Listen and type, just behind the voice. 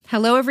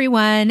Hello,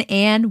 everyone,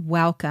 and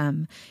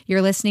welcome.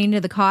 You're listening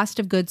to The Cost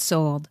of Goods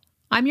Sold.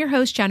 I'm your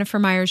host, Jennifer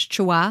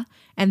Myers-Chua,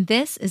 and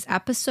this is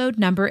episode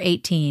number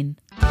 18.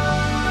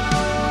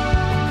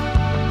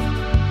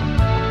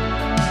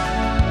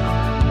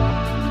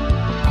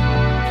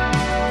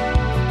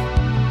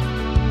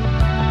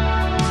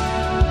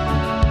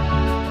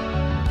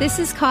 This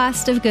is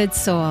Cost of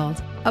Goods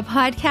Sold, a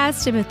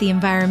podcast about the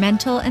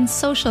environmental and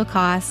social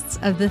costs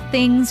of the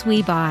things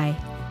we buy.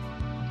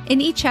 In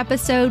each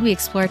episode, we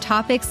explore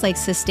topics like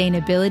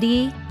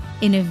sustainability,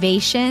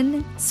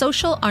 innovation,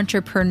 social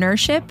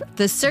entrepreneurship,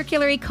 the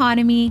circular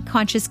economy,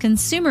 conscious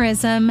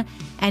consumerism,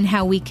 and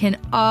how we can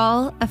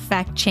all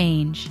affect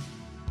change.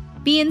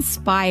 Be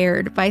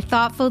inspired by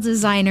thoughtful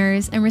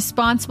designers and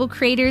responsible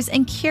creators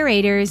and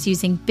curators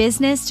using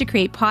business to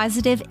create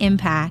positive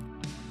impact.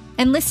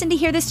 And listen to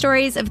hear the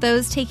stories of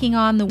those taking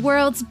on the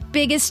world's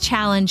biggest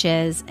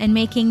challenges and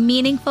making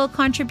meaningful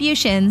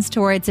contributions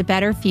towards a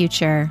better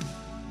future.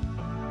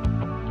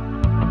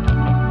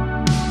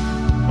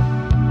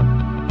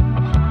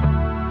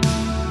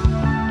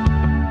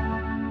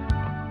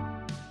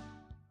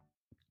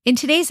 In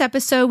today's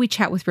episode, we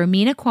chat with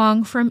Romina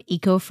Kwong from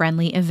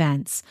Eco-Friendly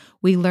Events.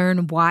 We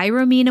learn why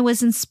Romina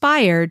was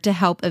inspired to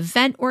help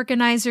event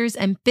organizers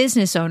and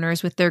business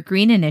owners with their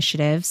green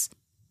initiatives,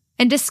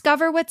 and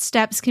discover what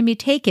steps can be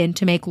taken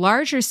to make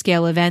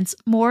larger-scale events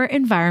more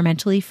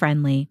environmentally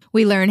friendly.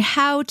 We learn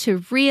how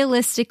to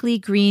realistically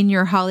green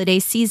your holiday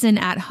season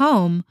at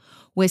home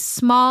with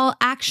small,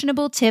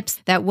 actionable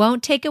tips that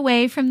won't take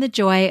away from the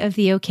joy of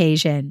the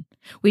occasion.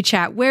 We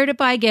chat where to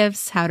buy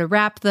gifts, how to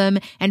wrap them,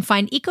 and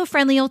find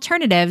eco-friendly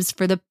alternatives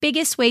for the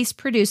biggest waste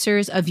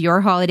producers of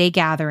your holiday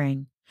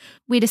gathering.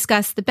 We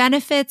discuss the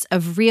benefits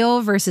of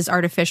real versus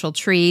artificial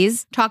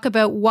trees, talk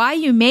about why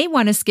you may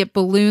want to skip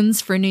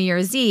balloons for New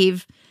Year's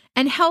Eve,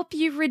 and help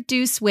you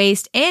reduce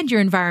waste and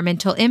your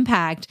environmental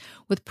impact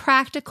with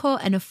practical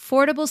and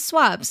affordable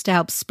swaps to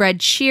help spread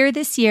cheer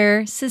this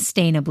year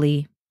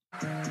sustainably.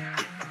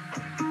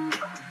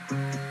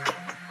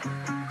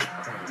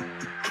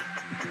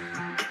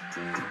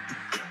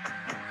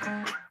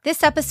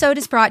 This episode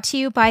is brought to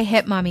you by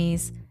Hip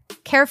Mummies,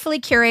 carefully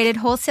curated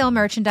wholesale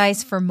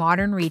merchandise for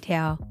modern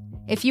retail.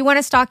 If you want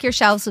to stock your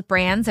shelves with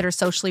brands that are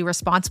socially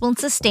responsible and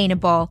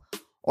sustainable,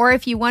 or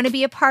if you want to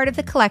be a part of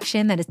the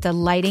collection that is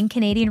delighting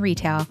Canadian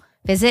retail,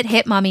 visit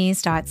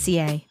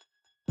hipmummies.ca.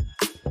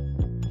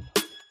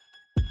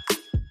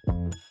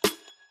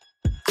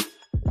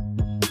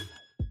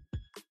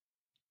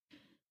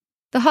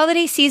 The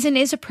holiday season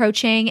is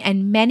approaching,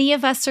 and many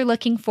of us are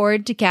looking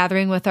forward to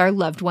gathering with our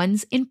loved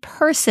ones in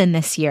person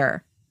this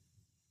year.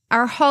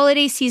 Our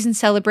holiday season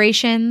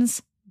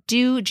celebrations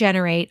do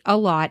generate a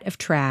lot of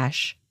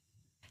trash.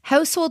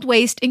 Household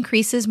waste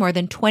increases more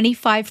than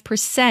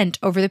 25%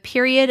 over the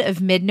period of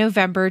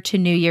mid-November to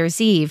New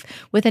Year's Eve,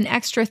 with an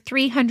extra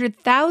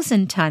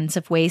 300,000 tons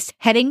of waste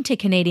heading to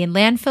Canadian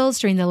landfills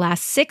during the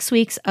last 6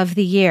 weeks of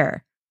the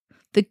year.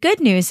 The good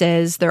news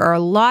is there are a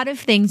lot of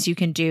things you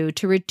can do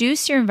to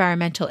reduce your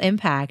environmental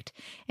impact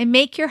and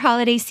make your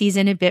holiday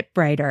season a bit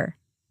brighter.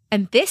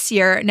 And this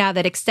year, now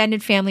that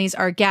extended families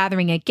are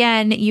gathering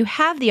again, you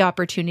have the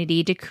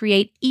opportunity to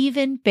create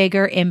even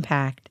bigger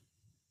impact.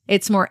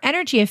 It's more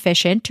energy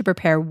efficient to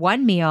prepare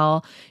one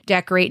meal,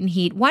 decorate and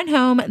heat one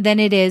home than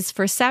it is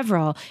for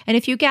several. And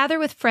if you gather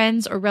with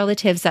friends or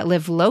relatives that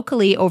live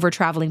locally over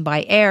traveling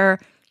by air,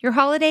 your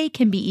holiday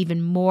can be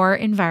even more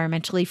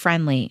environmentally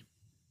friendly.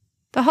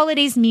 The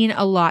holidays mean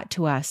a lot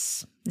to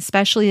us,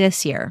 especially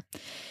this year.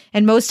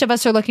 And most of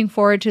us are looking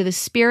forward to the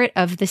spirit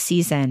of the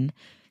season.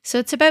 So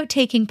it's about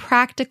taking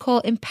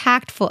practical,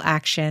 impactful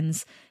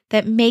actions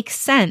that make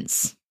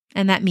sense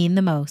and that mean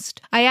the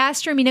most. I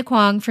asked Romina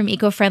Kwong from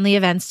Eco-Friendly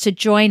Events to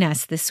join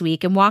us this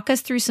week and walk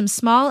us through some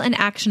small and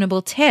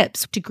actionable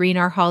tips to green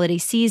our holiday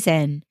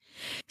season.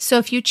 So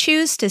if you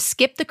choose to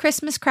skip the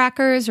Christmas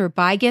crackers or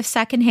buy gifts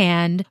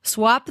secondhand,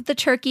 swap the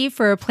turkey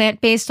for a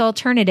plant-based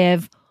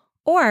alternative,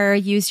 or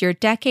use your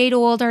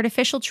decade-old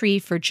artificial tree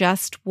for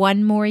just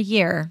one more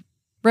year,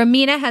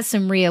 Romina has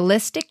some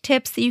realistic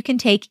tips that you can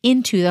take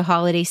into the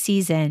holiday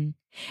season.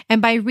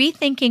 And by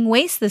rethinking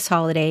waste this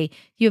holiday,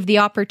 you have the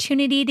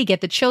opportunity to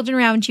get the children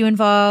around you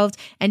involved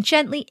and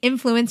gently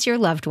influence your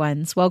loved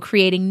ones while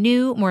creating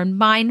new, more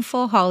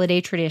mindful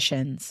holiday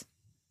traditions.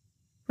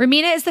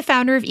 Romina is the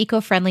founder of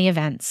Eco-Friendly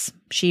Events.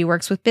 She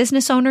works with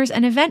business owners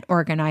and event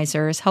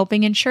organizers,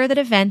 helping ensure that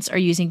events are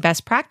using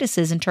best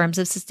practices in terms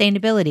of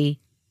sustainability.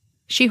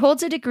 She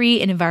holds a degree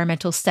in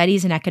environmental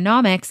studies and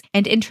economics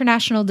and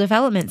international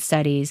development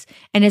studies,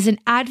 and is an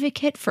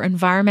advocate for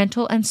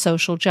environmental and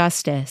social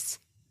justice.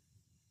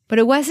 But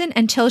it wasn't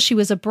until she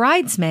was a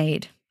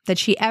bridesmaid that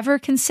she ever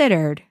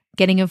considered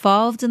getting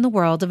involved in the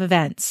world of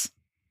events.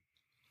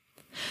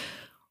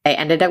 I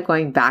ended up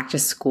going back to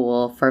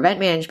school for event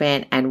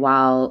management, and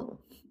while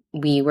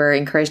we were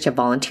encouraged to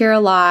volunteer a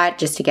lot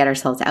just to get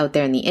ourselves out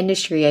there in the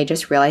industry, I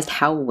just realized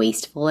how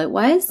wasteful it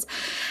was.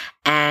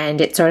 And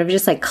it sort of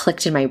just like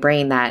clicked in my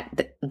brain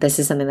that this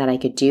is something that I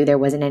could do. There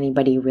wasn't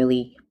anybody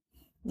really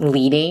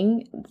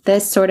leading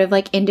this sort of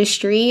like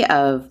industry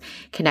of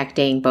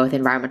connecting both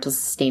environmental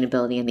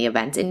sustainability and the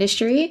events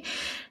industry.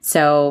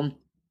 So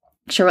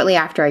shortly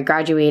after I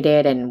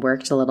graduated and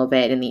worked a little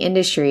bit in the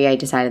industry, I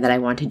decided that I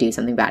wanted to do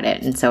something about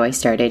it. And so I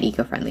started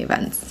Eco-Friendly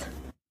Events.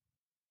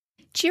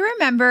 Do you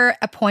remember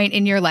a point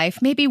in your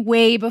life, maybe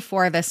way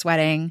before this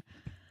wedding,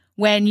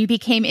 when you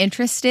became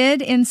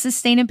interested in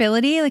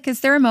sustainability? Like,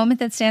 is there a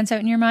moment that stands out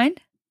in your mind?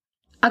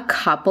 A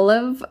couple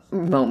of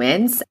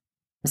moments.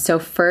 So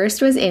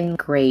first was in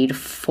grade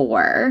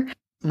 4.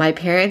 My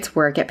parents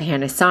work at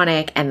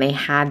Panasonic and they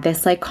had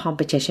this like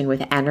competition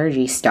with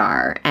Energy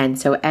Star. And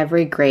so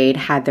every grade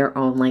had their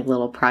own like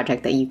little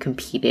project that you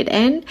competed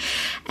in.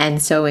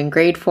 And so in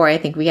grade 4, I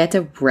think we had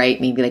to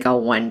write maybe like a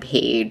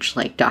 1-page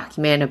like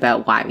document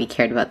about why we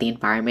cared about the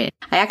environment.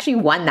 I actually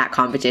won that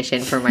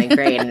competition for my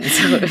grade. And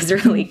so it was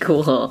really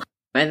cool.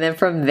 And then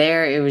from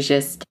there, it was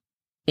just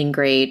in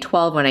grade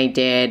 12 when I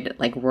did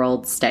like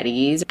world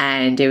studies,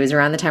 and it was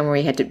around the time where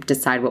we had to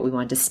decide what we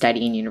wanted to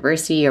study in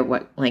university or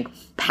what like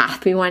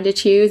path we wanted to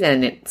choose,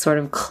 and it sort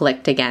of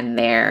clicked again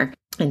there.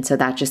 And so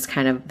that just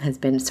kind of has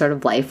been sort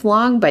of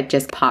lifelong, but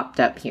just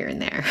popped up here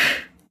and there.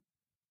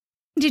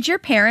 Did your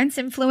parents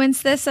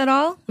influence this at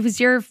all? Was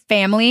your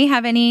family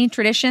have any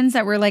traditions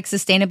that were like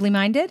sustainably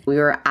minded? We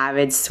were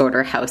avid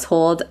sorter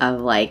household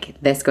of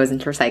like, this goes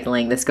into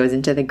recycling, this goes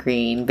into the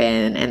green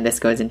bin, and this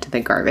goes into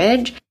the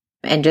garbage.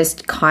 And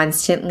just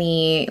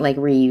constantly like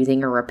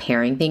reusing or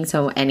repairing things.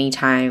 So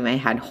anytime I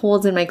had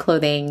holes in my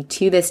clothing,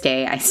 to this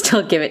day, I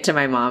still give it to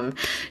my mom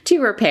to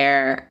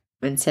repair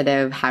instead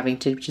of having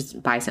to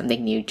just buy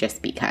something new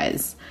just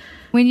because.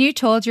 When you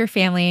told your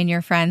family and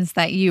your friends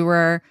that you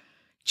were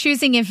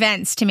choosing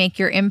events to make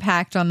your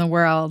impact on the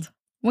world,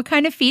 what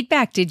kind of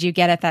feedback did you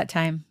get at that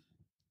time?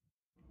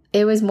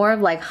 It was more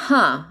of like,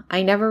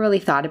 I never really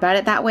thought about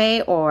it that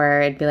way.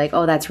 Or it'd be like,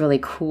 oh, that's really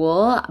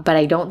cool. But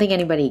I don't think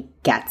anybody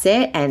gets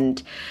it.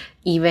 And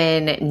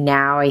even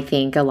now, I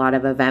think a lot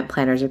of event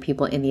planners or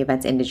people in the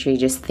events industry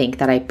just think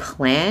that I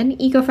plan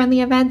eco-friendly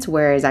events,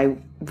 whereas I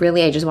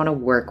just want to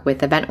work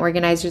with event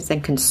organizers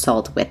and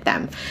consult with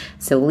them.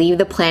 So leave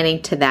the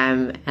planning to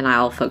them and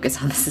I'll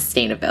focus on the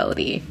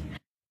sustainability.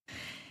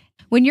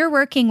 When you're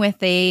working with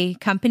a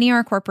company or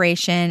a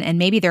corporation and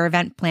maybe their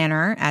event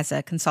planner as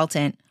a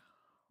consultant,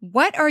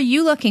 what are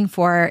you looking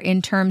for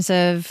in terms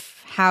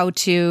of how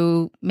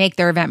to make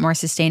their event more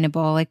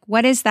sustainable? Like,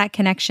 what is that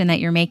connection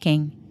that you're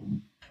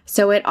making?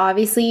 So it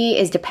obviously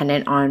is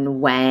dependent on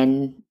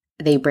when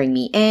they bring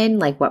me in,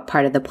 like what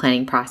part of the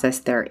planning process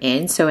they're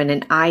in. So in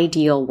an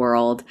ideal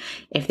world,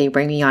 if they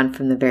bring me on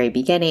from the very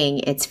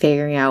beginning, it's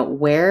figuring out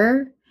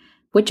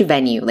which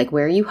venue, like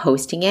where are you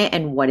hosting it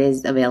and what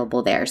is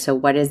available there? So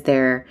what does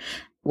their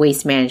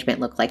waste management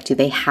look like? Do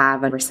they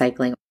have a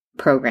recycling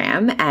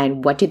program,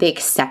 and what do they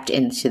accept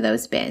into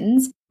those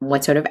bins?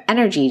 What sort of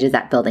energy does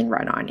that building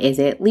run on? Is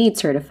it LEED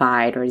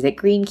certified or is it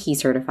Green Key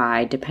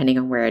certified, depending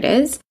on where it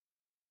is?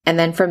 And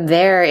then from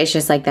there, it's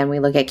just like, then we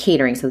look at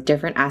catering. So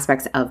different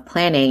aspects of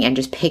planning and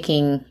just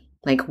picking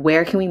like,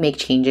 where can we make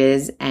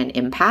changes and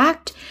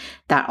impact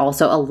that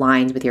also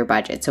aligns with your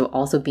budget? So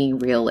also being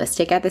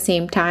realistic at the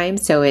same time.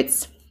 So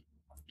it's,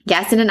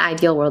 yes, in an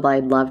ideal world,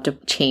 I'd love to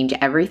change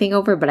everything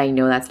over, but I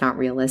know that's not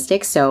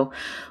realistic. So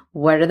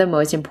what are the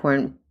most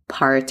important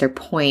parts or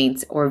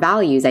points or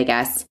values, I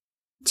guess,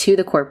 to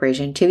the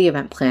corporation, to the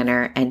event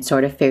planner, and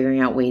sort of figuring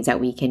out ways that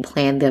we can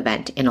plan the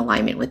event in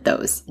alignment with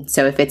those.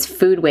 So if it's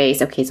food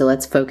waste, okay, so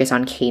let's focus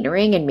on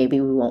catering, and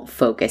maybe we won't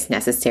focus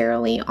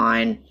necessarily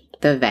on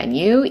the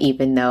venue,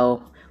 even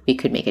though we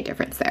could make a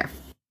difference there.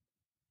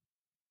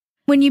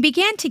 When you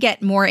began to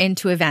get more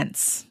into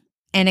events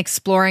and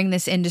exploring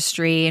this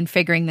industry and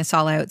figuring this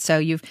all out, so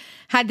you've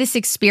had this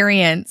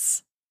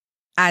experience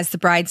as the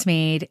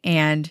bridesmaid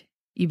and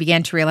you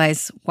began to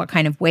realize what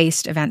kind of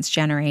waste events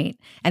generate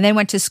and then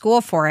went to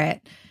school for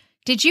it.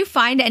 Did you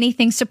find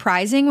anything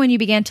surprising when you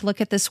began to look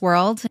at this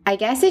world? I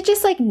guess it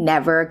just like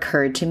never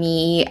occurred to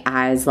me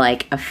as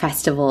like a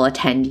festival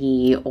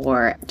attendee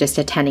or just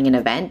attending an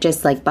event,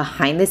 just like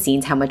behind the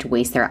scenes, how much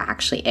waste there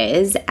actually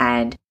is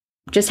and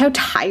just how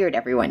tired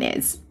everyone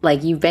is.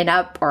 Like you've been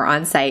up or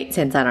on site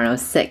since, I don't know,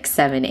 6,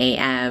 7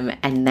 a.m.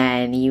 and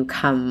then you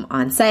come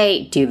on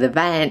site, do the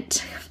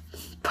event,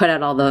 put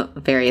out all the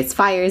various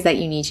fires that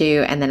you need to.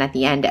 And then at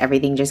the end,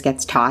 everything just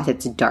gets tossed.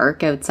 It's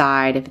dark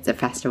outside if it's a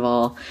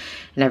festival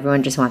and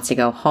everyone just wants to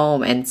go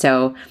home. And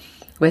so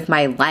with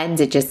my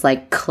lens, it just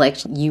like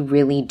clicked. You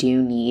really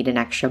do need an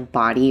extra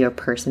body or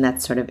person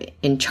that's sort of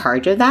in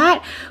charge of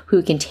that,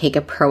 who can take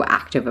a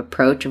proactive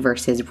approach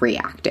versus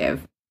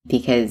reactive.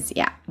 Because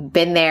yeah,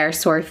 been there,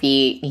 sore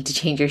feet, need to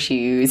change your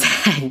shoes,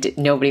 and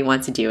nobody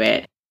wants to do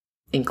it,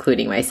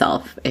 including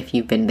myself, if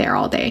you've been there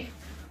all day.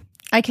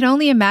 I can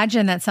only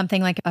imagine that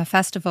something like a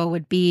festival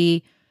would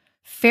be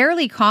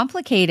fairly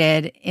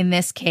complicated in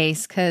this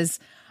case, because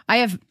I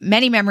have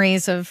many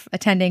memories of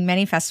attending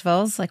many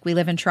festivals. Like we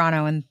live in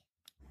Toronto and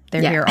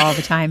they're here all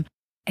the time.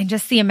 And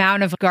just the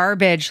amount of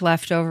garbage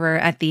left over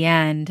at the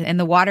end, and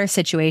the water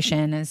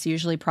situation is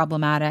usually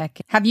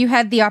problematic. Have you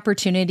had the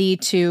opportunity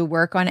to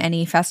work on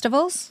any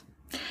festivals?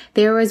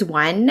 There was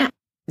one.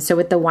 So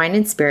with the Wine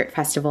and Spirit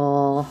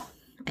Festival,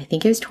 I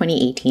think it was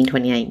 2018,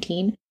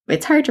 2019.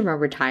 It's hard to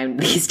remember time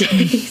these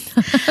days.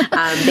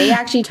 They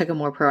actually took a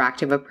more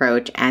proactive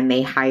approach and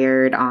they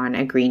hired on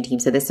a green team.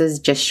 So this was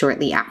just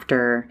shortly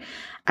after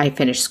I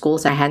finished school.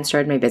 So I hadn't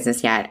started my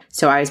business yet.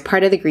 So I was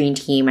part of the green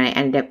team and I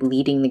ended up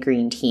leading the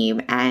green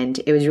team. And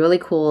it was really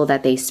cool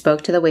that they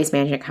spoke to the waste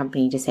management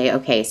company to say,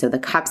 okay, so the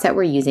cups that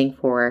we're using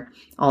for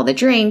all the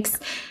drinks,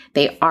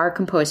 they are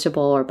compostable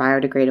or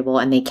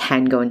biodegradable and they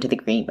can go into the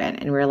green bin.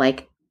 And we're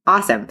like,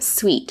 awesome,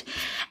 sweet.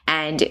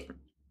 And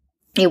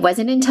it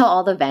wasn't until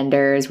all the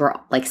vendors were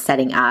like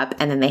setting up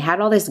and then they had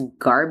all this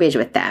garbage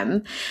with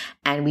them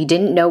and we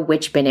didn't know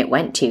which bin it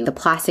went to. The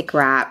plastic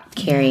wrap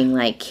carrying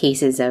like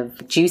cases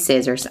of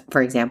juices or,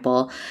 for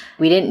example,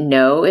 we didn't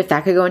know if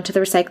that could go into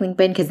the recycling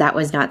bin because that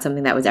was not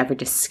something that was ever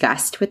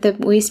discussed with the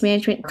waste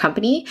management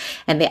company.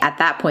 And at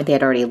that point they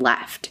had already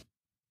left.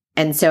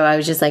 And so I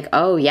was just like,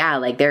 oh yeah,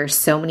 like there are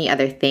so many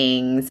other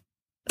things,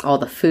 all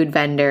the food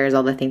vendors,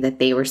 all the things that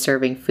they were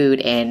serving food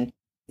in.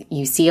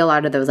 You see a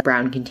lot of those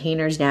brown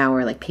containers now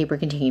or like paper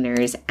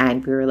containers.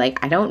 And we were like,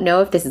 I don't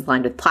know if this is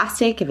lined with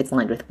plastic, if it's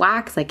lined with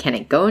wax, like can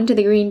it go into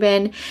the green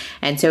bin?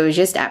 And so it was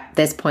just at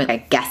this point a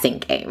guessing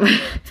game.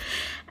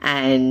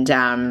 And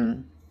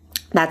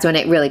that's when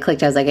it really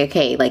clicked. I was like,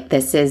 okay, like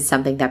this is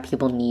something that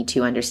people need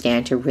to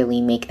understand to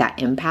really make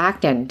that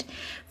impact. And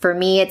for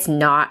me, it's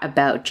not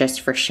about just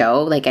for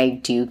show. Like I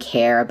do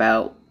care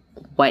about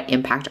what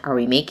impact are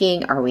we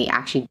making? Are we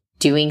actually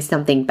doing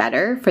something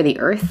better for the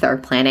earth, our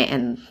planet,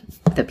 and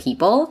the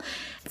people?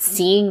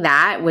 Seeing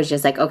that was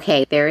just like,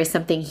 okay, there is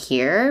something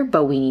here,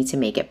 but we need to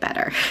make it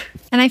better.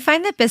 And I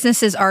find that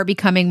businesses are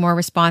becoming more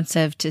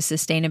responsive to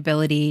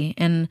sustainability.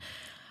 And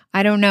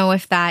I don't know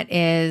if that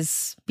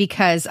is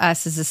because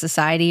us as a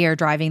society are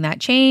driving that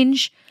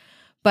change,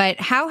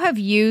 but how have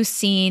you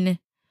seen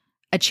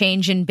a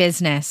change in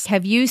business?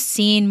 Have you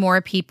seen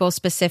more people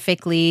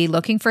specifically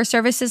looking for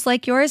services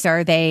like yours?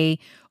 Are they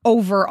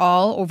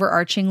overall,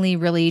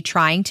 overarchingly really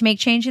trying to make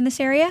change in this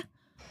area?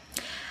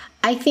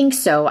 I think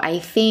so. I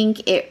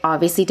think it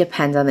obviously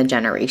depends on the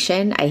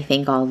generation. I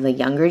think all the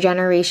younger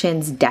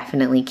generations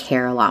definitely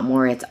care a lot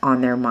more. It's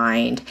on their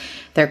mind.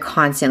 They're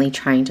constantly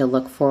trying to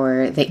look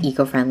for the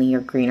eco-friendly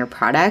or greener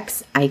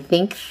products. I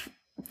think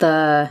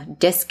the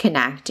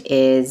disconnect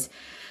is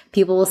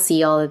people will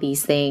see all of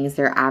these things.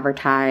 They're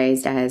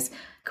advertised as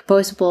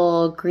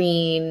compostable,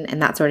 green, and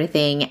that sort of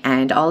thing.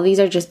 And all of these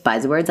are just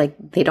buzzwords. Like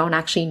they don't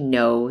actually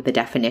know the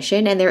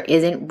definition and there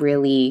isn't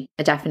really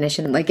a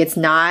definition. Like it's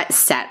not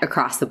set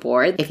across the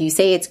board. If you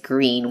say it's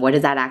green, what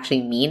does that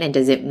actually mean? And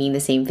does it mean the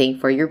same thing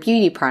for your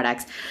beauty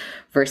products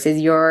versus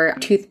your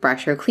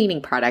toothbrush or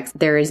cleaning products?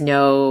 There is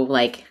no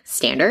like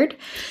standard.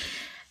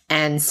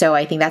 And so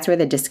I think that's where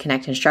the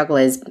disconnect and struggle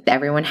is.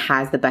 Everyone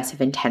has the best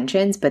of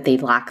intentions, but they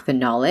lack the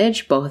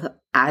knowledge, both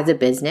as a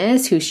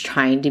business who's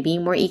trying to be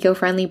more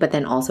eco-friendly, but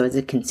then also as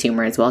a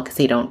consumer as well, because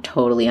they don't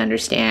totally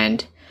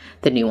understand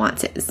the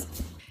nuances.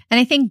 And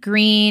I think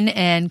green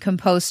and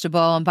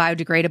compostable and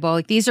biodegradable,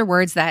 like these are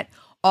words that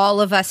all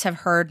of us have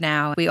heard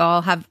now. We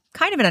all have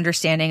kind of an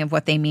understanding of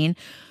what they mean.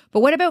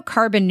 But what about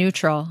carbon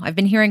neutral? I've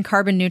been hearing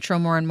carbon neutral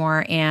more and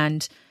more.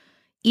 And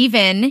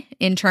even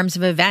in terms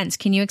of events,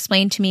 can you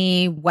explain to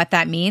me what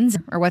that means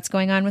or what's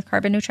going on with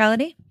carbon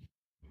neutrality?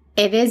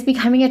 It is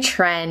becoming a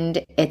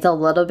trend. It's a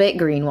little bit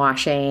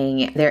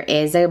greenwashing. There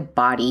is a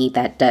body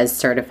that does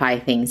certify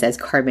things as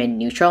carbon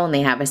neutral, and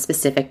they have a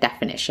specific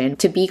definition.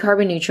 To be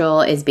carbon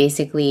neutral is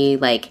basically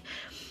like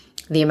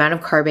the amount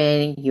of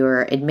carbon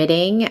you're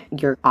emitting,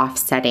 you're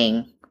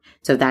offsetting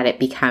so that it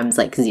becomes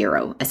like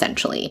zero,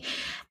 essentially.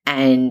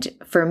 And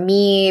for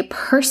me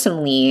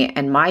personally,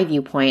 and my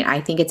viewpoint, I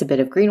think it's a bit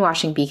of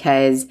greenwashing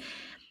because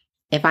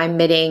if I'm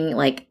emitting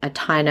like a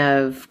ton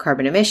of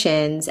carbon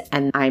emissions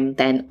and I'm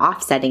then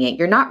offsetting it,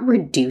 you're not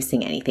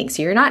reducing anything.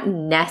 So you're not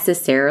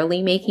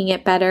necessarily making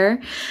it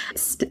better.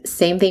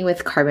 Same thing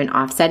with carbon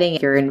offsetting.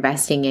 If you're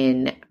investing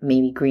in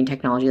maybe green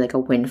technology like a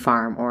wind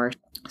farm or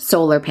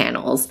solar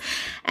panels.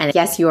 And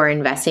yes, you are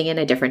investing in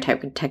a different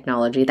type of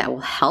technology that will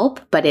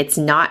help, but it's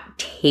not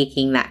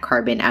taking that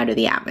carbon out of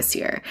the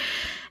atmosphere.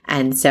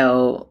 And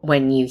so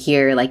when you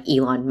hear like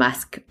Elon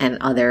Musk and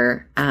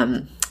other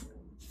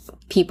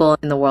people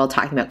in the world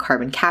talking about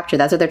carbon capture,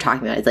 that's what they're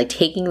talking about. It's like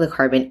taking the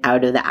carbon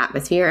out of the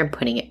atmosphere and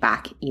putting it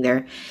back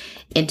either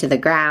into the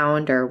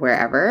ground or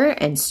wherever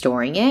and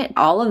storing it.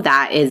 All of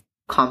that is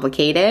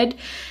complicated,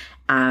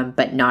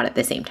 but not at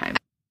the same time.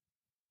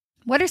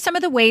 What are some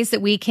of the ways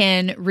that we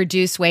can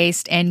reduce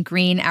waste and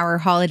green our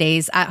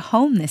holidays at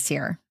home this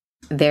year?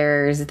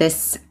 There's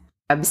this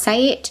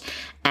website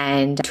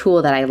and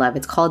tool that I love.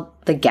 It's called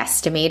the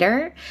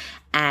Guestimator,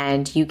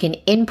 and you can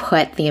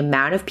input the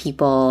amount of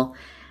people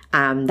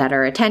that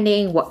are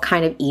attending, what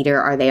kind of eater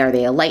are they? Are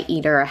they a light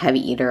eater, a heavy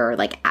eater, or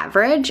like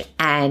average?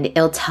 And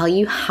it'll tell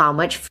you how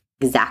much food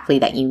exactly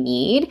that you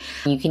need.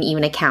 You can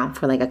even account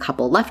for like a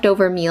couple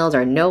leftover meals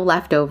or no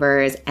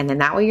leftovers. And then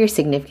that way you're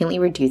significantly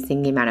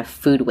reducing the amount of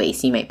food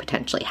waste you might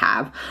potentially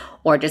have.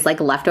 or just like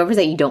leftovers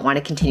that you don't want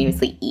to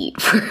continuously eat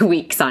for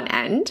weeks on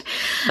end.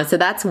 So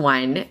that's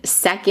one.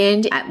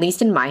 Second, at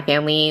least in my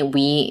family,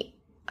 we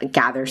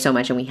gather so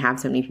much and we have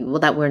so many people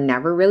that we're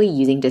never really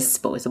using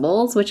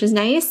disposables, which is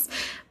nice.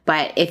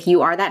 But if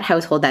you are that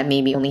household that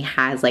maybe only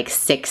has like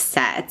 6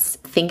 sets,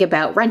 think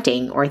about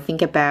renting or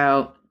think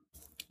about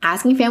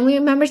asking family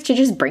members to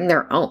just bring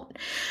their own.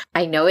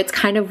 I know it's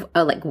kind of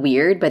like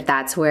weird, but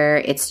that's where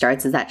it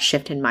starts, is that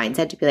shift in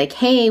mindset to be like,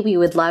 hey, we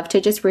would love to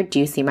just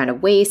reduce the amount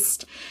of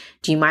waste.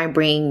 Do you mind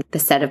bringing the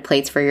set of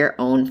plates for your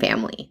own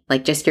family?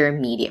 Like just your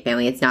immediate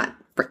family. It's not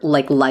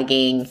like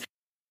lugging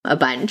a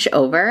bunch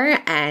over,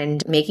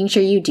 and making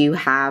sure you do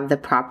have the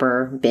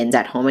proper bins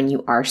at home and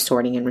you are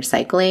sorting and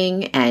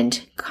recycling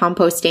and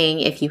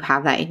composting if you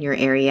have that in your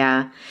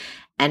area.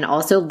 And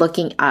also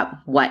looking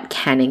up what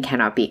can and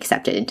cannot be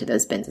accepted into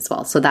those bins as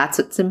well. So that's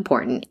what's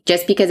important.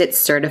 Just because it's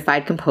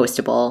certified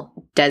compostable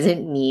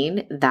doesn't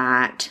mean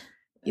that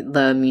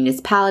the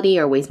municipality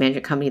or waste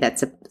management company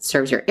that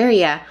serves your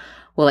area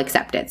will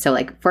accept it. So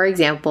like, for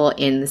example,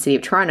 in the city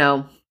of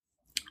Toronto,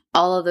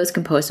 all of those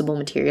compostable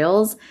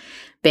materials,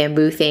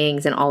 bamboo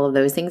things and all of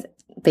those things,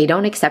 they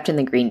don't accept in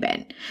the green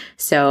bin.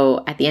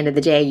 So at the end of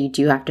the day, you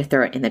do have to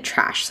throw it in the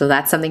trash. So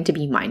that's something to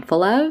be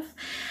mindful of.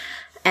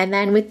 And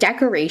then with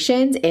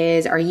decorations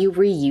are you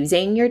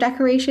reusing your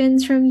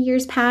decorations from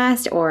years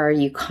past, or are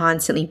you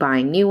constantly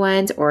buying new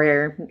ones?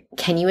 Or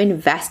can you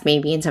invest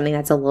maybe in something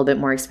that's a little bit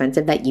more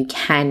expensive that you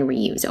can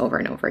reuse over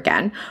and over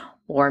again?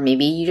 Or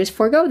maybe you just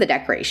forego the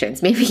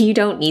decorations. Maybe you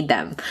don't need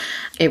them.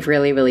 It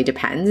really, really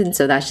depends. And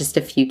so that's just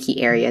a few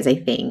key areas I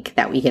think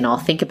that we can all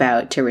think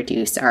about to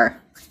reduce our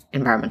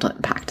environmental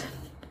impact.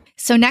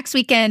 So next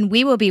weekend,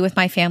 we will be with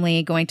my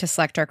family going to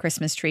select our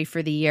Christmas tree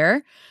for the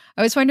year.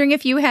 I was wondering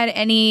if you had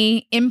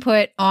any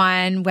input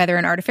on whether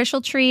an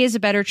artificial tree is a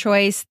better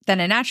choice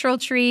than a natural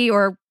tree,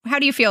 or how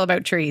do you feel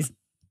about trees?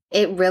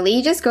 It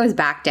really just goes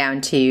back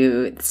down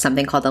to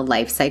something called the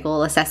life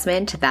cycle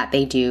assessment that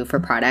they do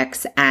for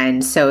products.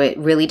 And so it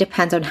really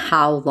depends on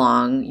how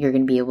long you're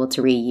going to be able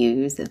to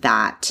reuse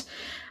that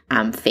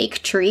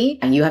fake tree.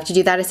 And you have to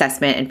do that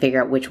assessment and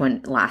figure out which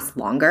one lasts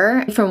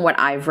longer. From what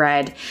I've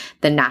read,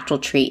 the natural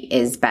tree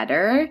is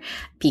better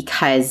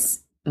because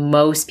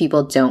most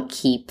people don't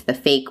keep the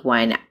fake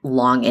one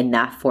long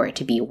enough for it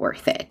to be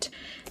worth it.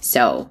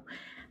 So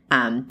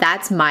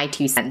that's my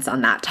 2 cents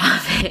on that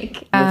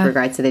topic with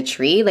regards to the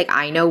tree. Like,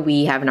 I know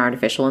we have an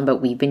artificial one, but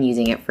we've been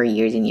using it for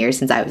years and years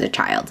since I was a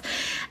child.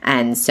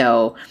 And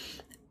so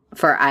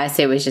for us,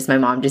 it was just my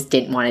mom just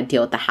didn't want to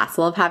deal with the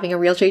hassle of having a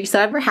real tree. So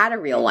I never had a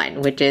real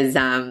one, which is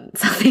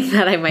something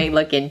that I might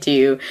look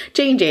into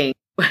changing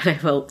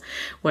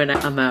when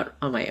I'm out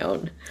on my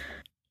own.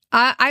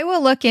 I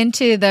will look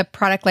into the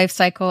product life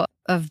cycle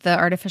of the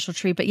artificial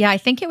tree. But yeah, I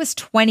think it was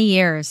 20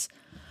 years.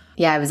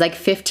 Yeah, it was like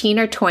 15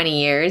 or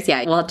 20 years.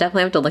 Yeah, we'll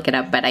definitely have to look it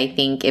up. But I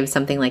think it was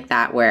something like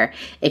that where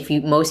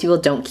most people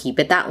don't keep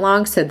it that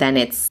long, so then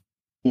it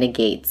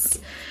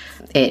negates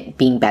it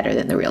being better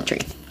than the real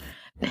tree.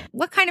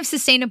 What kind of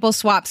sustainable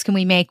swaps can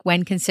we make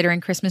when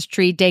considering Christmas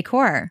tree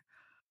decor?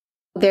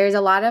 There's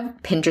a lot of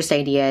Pinterest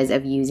ideas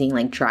of using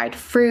like dried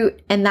fruit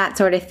and that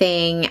sort of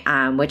thing,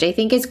 which I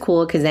think is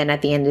cool because then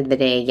at the end of the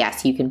day,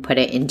 yes, you can put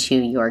it into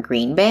your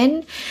green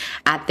bin.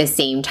 At the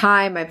same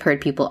time, I've heard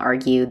people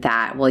argue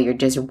that, well, you're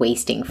just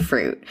wasting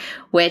fruit,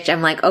 which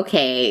I'm like,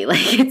 okay,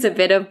 like it's a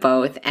bit of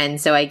both. And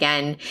so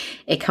again,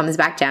 it comes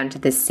back down to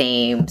the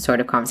same sort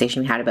of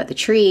conversation we had about the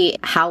tree.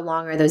 How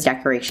long are those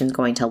decorations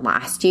going to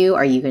last you?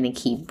 Are you going to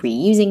keep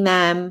reusing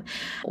them?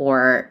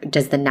 Or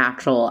does the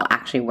natural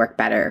actually work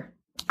better?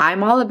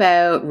 I'm all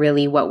about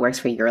really what works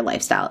for your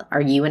lifestyle.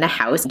 Are you in a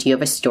house? Do you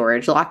have a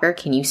storage locker?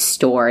 Can you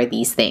store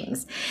these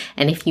things?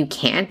 And if you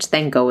can't,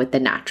 then go with the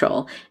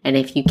natural. And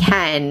if you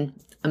can,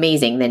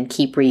 amazing, then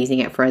keep reusing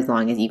it for as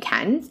long as you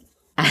can.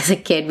 As a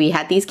kid, we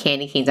had these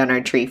candy canes on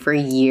our tree for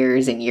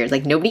years and years.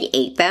 Like nobody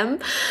ate them,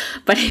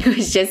 but it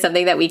was just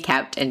something that we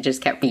kept and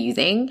just kept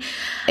using.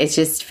 It's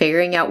just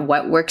figuring out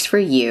what works for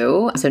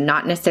you. So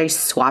not necessarily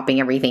swapping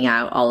everything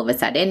out all of a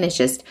sudden. It's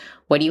just,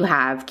 what do you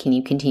have? Can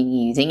you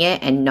continue using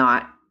it and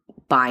not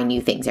buy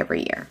new things every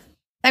year?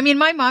 I mean,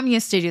 my mom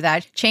used to do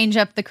that, change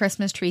up the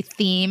Christmas tree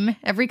theme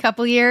every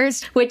couple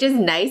years. Which is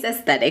nice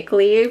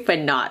aesthetically, but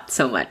not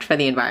so much for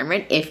the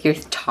environment if you're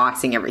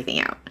tossing everything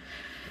out.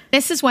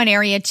 This is one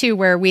area too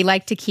where we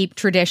like to keep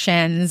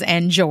traditions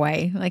and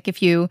joy. Like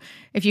if you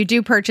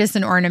do purchase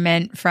an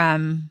ornament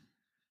from,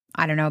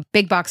 I don't know,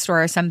 big box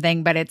store or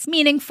something, but it's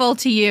meaningful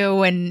to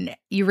you and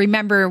you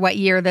remember what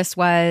year this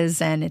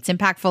was and it's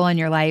impactful in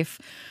your life,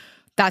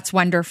 that's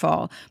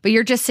wonderful. But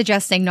you're just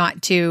suggesting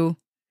not to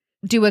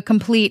do a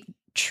complete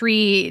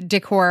tree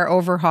decor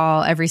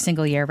overhaul every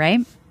single year, right?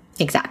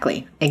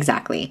 Exactly.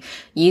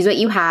 Use what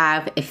you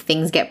have. If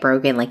things get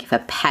broken, like if a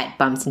pet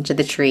bumps into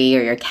the tree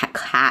or your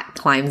cat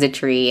climbs a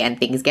tree and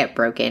things get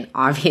broken,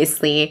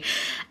 obviously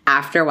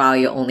after a while,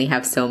 you only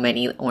have so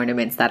many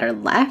ornaments that are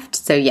left.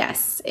 So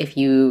yes, if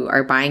you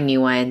are buying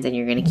new ones and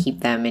you're going to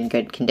keep them in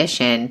good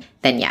condition,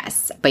 then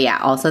yes. But yeah,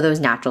 also those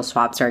natural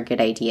swaps are a good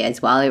idea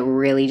as well. It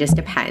really just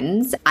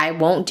depends. I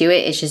won't do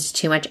it. It's just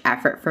too much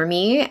effort for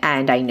me.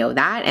 And I know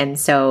that. And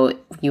so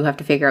you have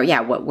to figure out, yeah,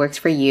 what works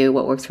for you,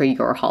 what works for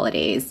your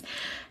holidays,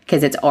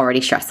 because it's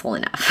already stressful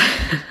enough.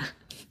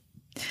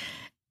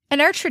 And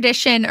our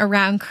tradition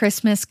around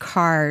Christmas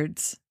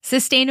cards,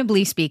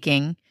 sustainably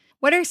speaking,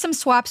 what are some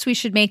swaps we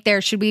should make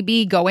there? Should we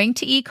be going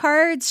to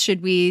e-cards?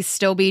 Should we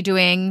still be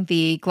doing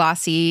the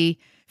glossy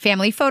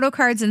family photo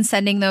cards and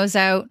sending those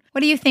out? What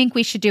do you think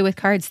we should do with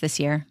cards this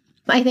year?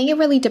 I think it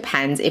really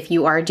depends. If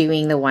you are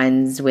doing the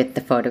ones with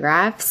the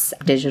photographs,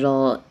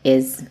 digital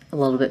is a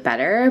little bit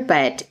better,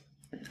 but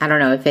I don't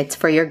know, if it's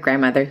for your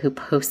grandmother who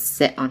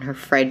posts it on her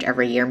fridge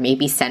every year,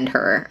 maybe send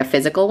her a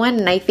physical one.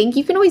 And I think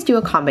you can always do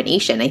a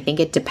combination. I think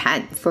it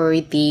depends. For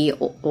the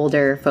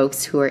older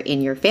folks who are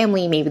in your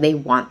family, maybe they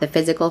want the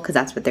physical because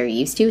that's what they're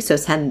used to. So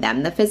send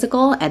them the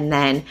physical, and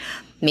then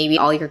maybe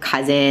all your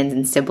cousins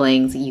and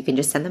siblings, you can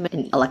just send them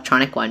an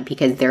electronic one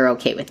because they're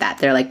okay with that.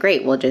 They're like,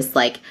 great, we'll just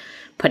like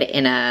put it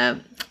in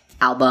a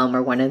album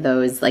or one of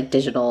those like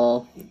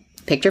digital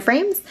picture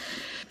frames.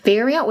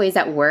 Figuring out ways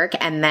that work,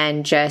 and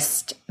then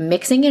just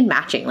mixing and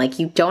matching. Like,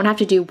 you don't have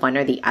to do one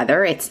or the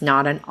other. It's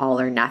not an all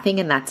or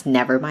nothing, and that's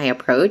never my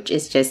approach.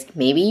 It's just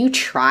maybe you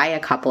try a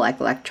couple like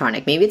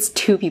electronic. Maybe it's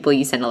 2 people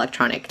you send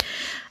electronic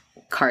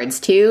cards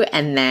to,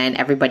 and then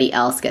everybody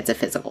else gets a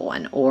physical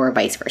one, or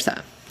vice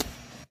versa.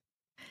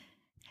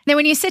 Now,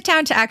 when you sit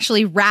down to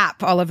actually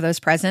wrap all of those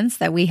presents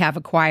that we have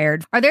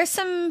acquired, are there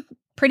some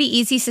pretty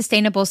easy,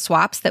 sustainable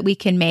swaps that we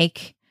can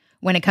make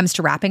when it comes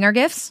to wrapping our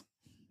gifts?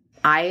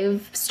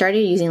 I've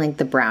started using like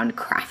the brown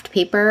craft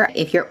paper.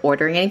 If you're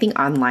ordering anything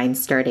online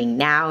starting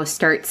now,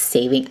 start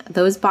saving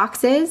those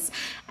boxes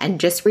and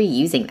just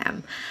reusing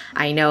them.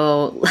 I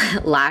know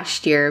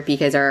last year,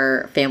 because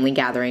our family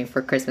gathering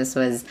for Christmas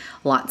was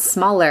a lot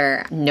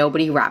smaller,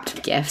 nobody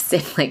wrapped gifts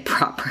in like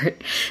proper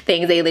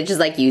things. They just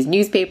like used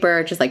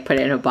newspaper, just like put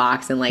it in a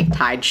box and like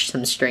tied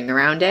some string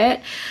around it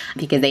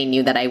because they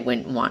knew that I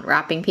wouldn't want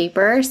wrapping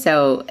paper.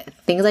 So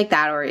things like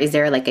that. Or is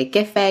there like a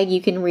gift bag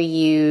you can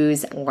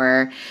reuse,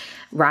 or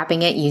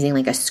wrapping it using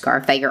like a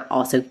scarf that you're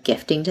also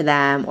gifting to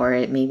them,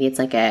 or maybe it's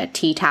like a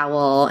tea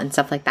towel and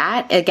stuff like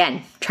that.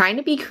 Again, trying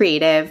to be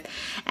creative,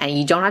 and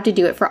you don't have to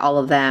do it for all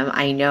of them.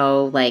 I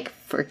know, like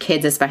for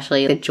kids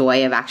especially, the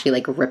joy of actually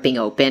like ripping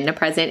open a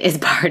present is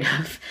part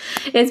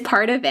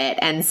of it.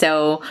 And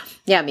so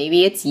yeah,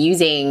 maybe it's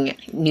using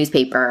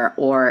newspaper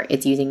or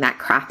it's using that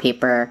craft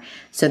paper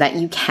so that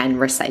you can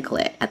recycle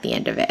it at the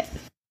end of it.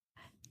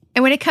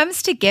 And when it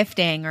comes to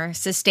gifting or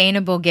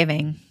sustainable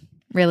giving,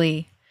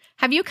 really,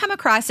 have you come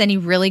across any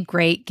really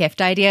great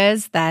gift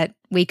ideas that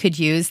we could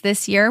use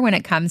this year when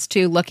it comes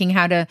to looking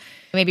how to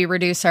maybe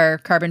reduce our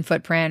carbon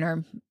footprint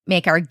or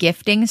make our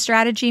gifting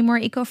strategy more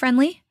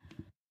eco-friendly?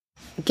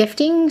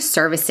 Gifting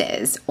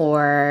services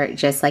or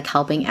just like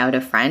helping out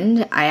a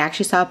friend. I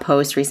actually saw a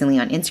post recently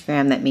on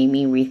Instagram that made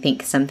me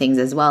rethink some things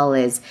as well.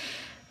 Is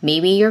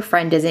maybe your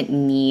friend doesn't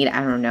need,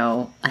 I don't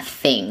know, a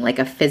thing, like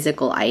a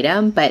physical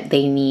item, but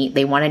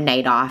they want a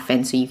night off,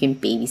 and so you can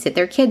babysit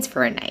their kids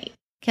for a night.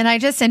 Can I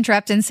just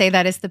interrupt and say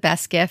that is the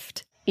best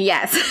gift?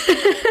 Yes.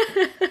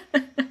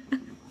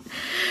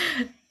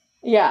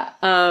 Yeah.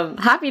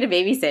 Happy to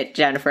babysit,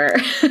 Jennifer.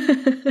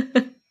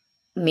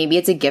 Maybe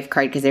it's a gift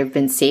card because they've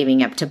been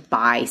saving up to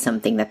buy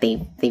something that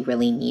they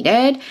really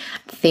needed.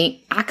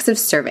 Acts of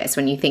service.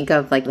 When you think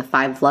of like the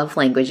 5 love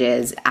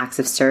languages, acts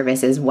of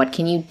service is what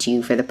can you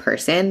do for the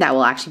person that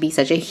will actually be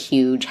such a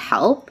huge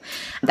help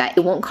that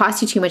it won't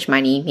cost you too much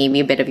money, maybe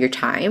a bit of your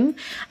time,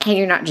 and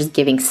you're not just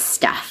giving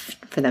stuff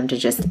for them to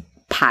just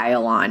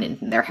pile on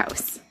in their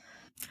house.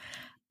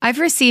 I've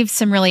received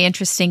some really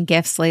interesting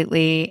gifts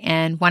lately,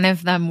 and one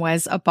of them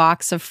was a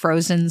box of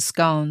frozen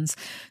scones.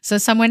 So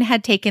someone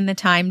had taken the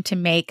time to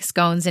make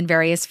scones in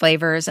various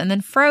flavors and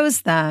then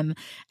froze them,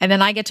 and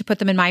then I get to put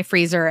them in my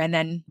freezer and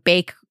then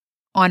bake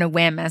on a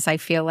whim as I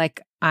feel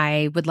like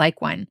I would like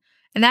one.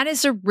 And that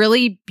is a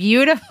really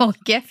beautiful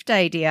gift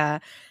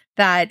idea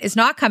that is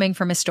not coming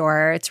from a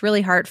store. It's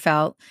really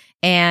heartfelt,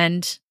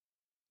 and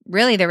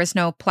really, there was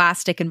no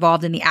plastic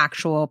involved in the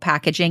actual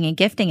packaging and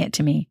gifting it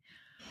to me.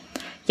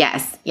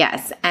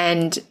 Yes.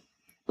 And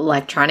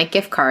electronic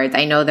gift cards,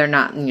 I know they're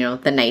not,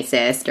 the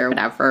nicest or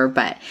whatever,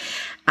 but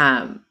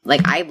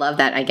like I love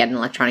that I get an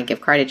electronic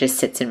gift card. It just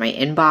sits in my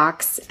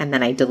inbox and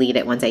then I delete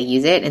it once I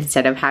use it,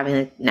 instead of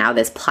having now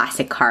this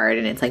plastic card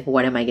and it's like,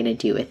 what am I going to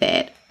do with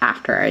it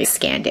after I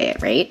scanned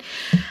it, right?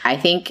 I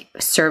think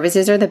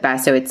services are the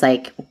best. So it's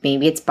like,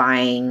 maybe it's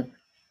buying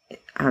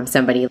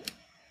somebody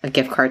a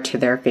gift card to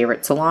their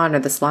favorite salon or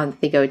the salon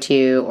that they go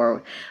to,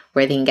 or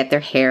where they can get their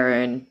hair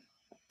and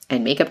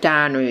makeup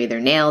done, or maybe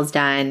their nails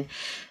done,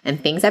 and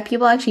things that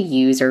people actually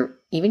use, or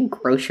even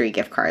grocery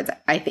gift cards.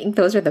 I think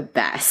those are the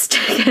best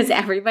because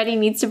everybody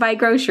needs to buy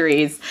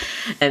groceries,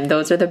 and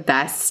those are the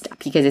best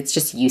because it's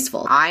just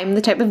useful. I'm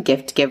the type of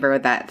gift giver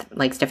that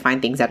likes to find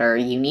things that are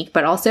unique,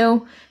 but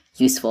also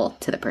useful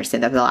to the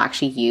person that they'll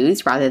actually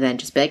use rather than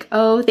just be like,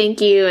 oh,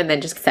 thank you, and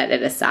then just set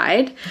it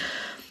aside.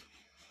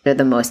 They're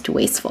the most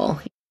wasteful.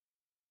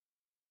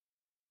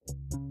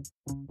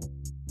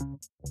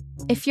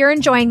 If you're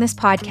enjoying this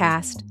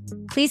podcast,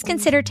 please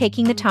consider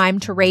taking the time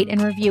to rate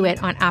and review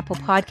it on Apple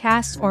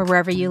Podcasts or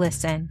wherever you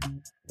listen.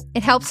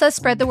 It helps us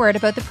spread the word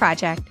about the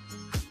project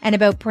and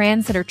about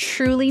brands that are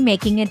truly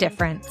making a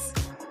difference.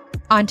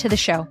 On to the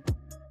show.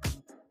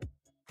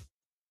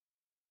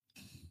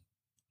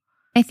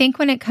 I think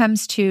when it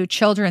comes to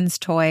children's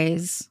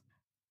toys,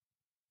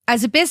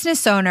 as a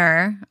business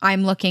owner,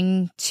 I'm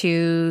looking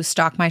to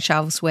stock my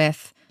shelves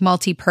with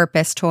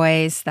multi-purpose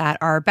toys that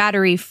are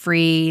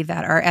battery-free,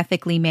 that are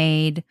ethically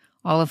made,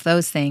 all of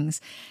those things.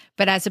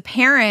 But as a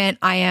parent,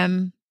 I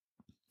am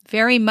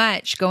very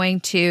much going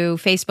to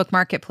Facebook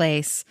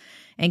Marketplace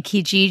and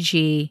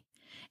Kijiji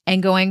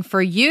and going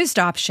for used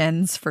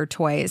options for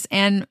toys.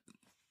 And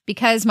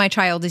because my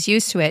child is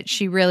used to it,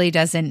 she really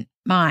doesn't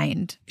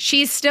mind.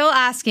 She's still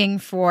asking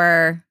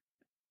for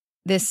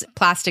this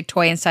plastic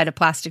toy inside a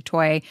plastic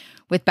toy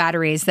with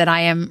batteries that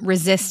I am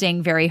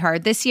resisting very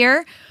hard this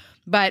year.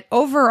 But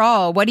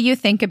overall, what do you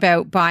think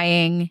about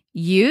buying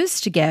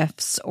used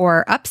gifts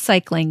or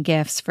upcycling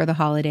gifts for the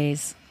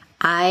holidays?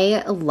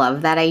 I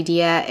love that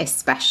idea,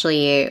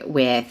 especially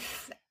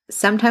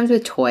sometimes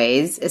with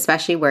toys,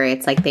 especially where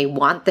it's like they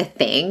want the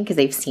thing because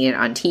they've seen it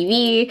on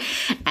TV.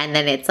 And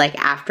then it's like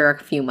after a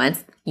few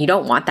months, you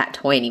don't want that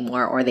toy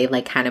anymore, or they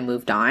like kind of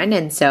moved on.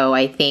 And so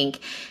I think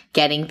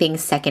getting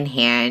things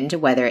secondhand,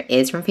 whether it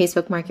is from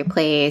Facebook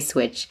Marketplace,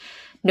 which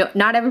no,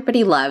 not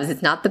everybody loves.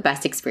 It's not the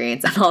best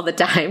experience all the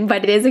time,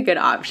 but it is a good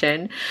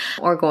option.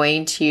 Or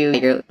going to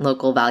your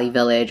local Value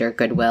Village or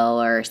Goodwill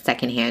or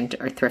secondhand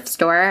or thrift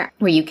store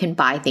where you can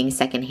buy things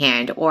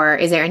secondhand. Or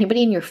is there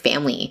anybody in your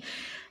family?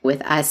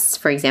 With us,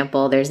 for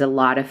example, there's a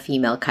lot of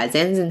female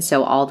cousins. And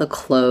so all the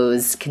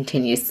clothes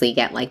continuously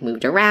get like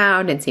moved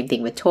around, and same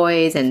thing with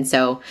toys. And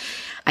so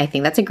I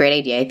think that's a great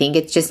idea. I think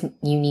it's just,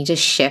 you need to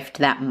shift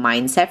that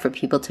mindset for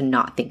people to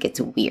not think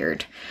it's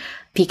weird,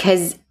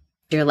 because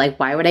you're like,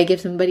 why would I give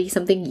somebody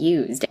something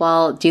used?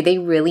 Well, do they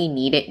really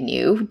need it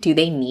new? Do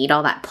they need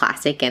all that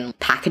plastic and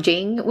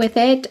packaging with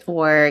it?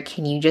 Or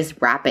can you just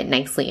wrap it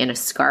nicely in a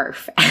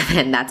scarf? And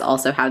then that's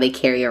also how they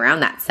carry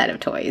around that set of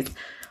toys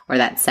or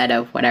that set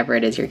of whatever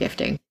it is you're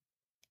gifting.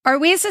 Are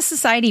we as a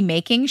society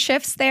making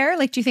shifts there?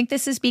 Like, do you think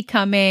this is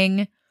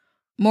becoming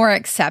more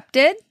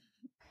accepted?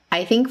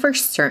 I think for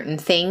certain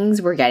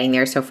things, we're getting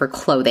there. So for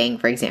clothing,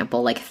 for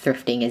example, like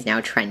thrifting is now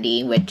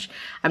trendy, which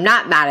I'm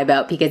not mad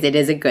about because it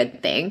is a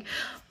good thing.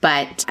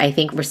 But I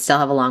think we still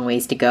have a long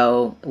ways to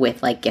go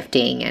with like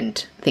gifting and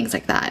things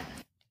like that.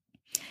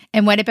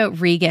 And what about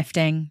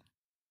regifting?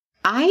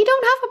 I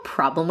don't have a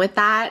problem with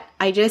that.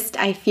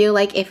 I feel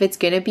like if it's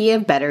going to be a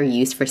better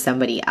use for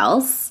somebody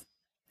else,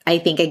 I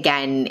think,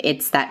 again,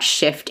 it's that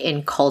shift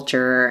in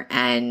culture.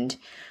 And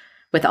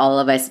with all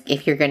of us,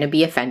 if you're going to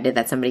be offended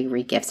that somebody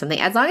regifts something,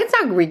 as long as it's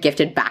not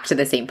regifted back to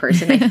the same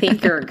person, I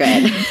think you're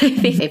good. I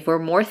think if we're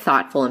more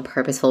thoughtful and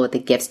purposeful with the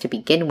gifts to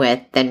begin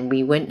with, then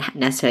we wouldn't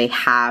necessarily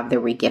have the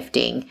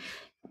regifting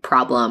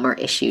problem or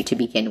issue to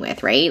begin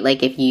with, right?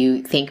 Like if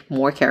you think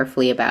more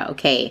carefully about,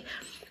 okay,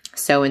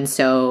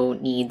 so-and-so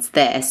needs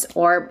this,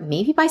 or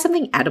maybe buy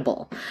something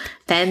edible,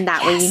 then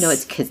that way you know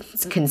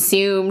it's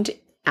consumed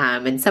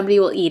and somebody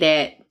will eat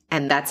it.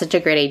 And that's such a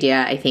great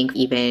idea. I think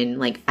even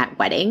like at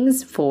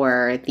weddings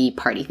for the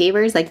party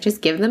favors, like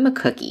just give them a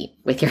cookie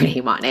with your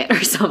name on it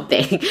or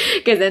something,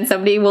 because then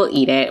somebody will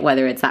eat it,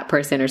 whether it's that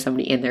person or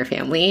somebody in their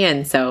family.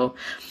 And so,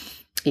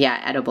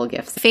 yeah, edible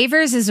gifts.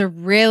 Favors is a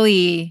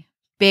really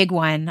big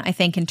one, I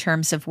think, in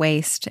terms of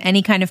waste.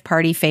 Any kind of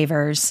party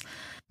favors.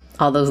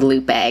 All those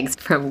loot bags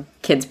from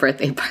kids'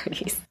 birthday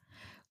parties.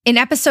 In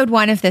episode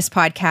 1 of this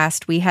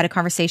podcast, we had a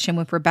conversation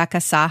with Rebecca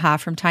Saha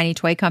from Tiny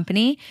Toy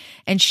Company,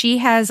 and she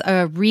has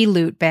a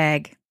re-loot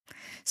bag.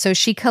 So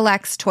she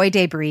collects toy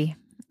debris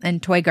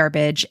and toy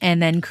garbage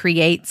and then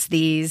creates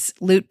these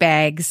loot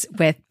bags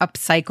with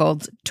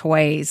upcycled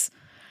toys.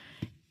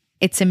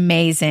 It's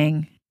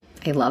amazing.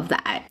 I love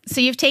that.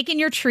 So you've taken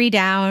your tree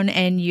down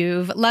and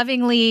you've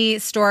lovingly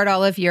stored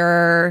all of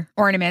your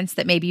ornaments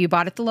that maybe you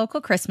bought at the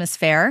local Christmas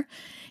fair.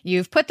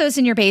 You've put those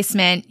in your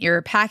basement.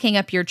 You're packing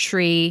up your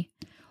tree.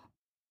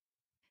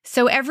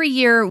 So every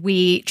year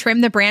we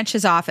trim the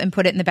branches off and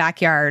put it in the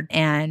backyard,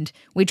 and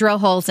we drill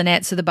holes in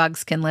it so the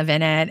bugs can live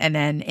in it. And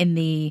then in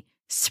the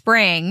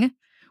spring,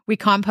 we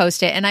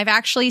compost it. And I've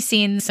actually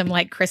seen some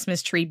like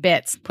Christmas tree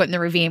bits put in the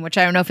ravine, which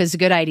I don't know if is a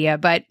good idea,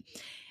 but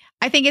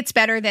I think it's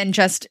better than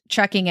just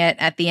chucking it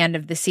at the end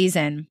of the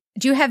season.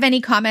 Do you have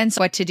any comments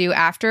on what to do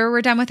after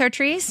we're done with our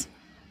trees?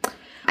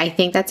 I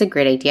think that's a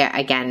great idea.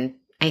 Again,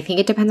 I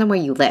think it depends on where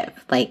you live.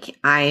 Like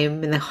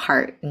I'm in the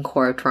heart and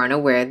core of Toronto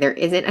where there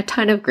isn't a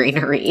ton of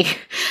greenery.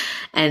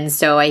 And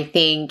so I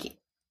think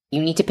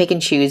you need to pick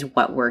and choose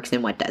what works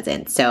and what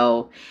doesn't.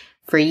 So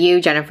for you,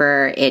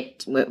 Jennifer,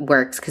 it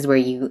works because where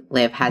you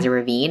live has a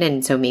ravine.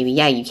 And so maybe,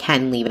 yeah, you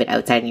can leave it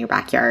outside in your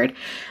backyard.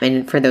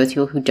 And for those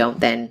people who don't,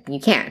 then you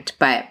can't.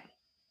 But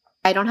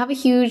I don't have a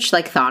huge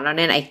like thought on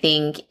it. I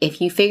think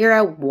if you figure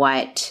out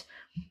what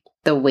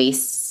the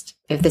waste,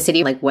 if the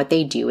city, like what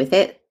they do with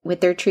it,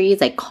 with their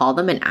trees, like call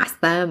them and ask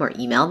them or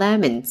email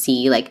them and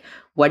see like,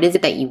 what is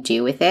it that you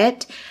do with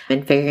it?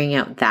 And figuring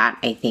out that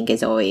I think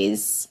is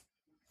always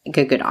a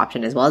good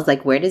option, as well as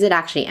like, where does it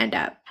actually end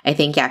up? I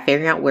think, yeah,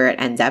 figuring out where it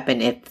ends up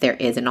and if there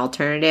is an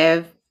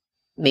alternative,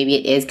 maybe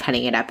it is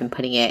cutting it up and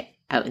putting it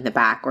out in the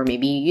back, or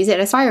maybe you use it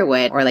as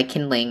firewood or like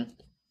kindling.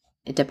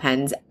 It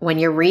depends. When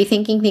you're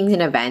rethinking things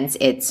in events,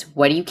 it's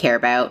what do you care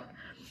about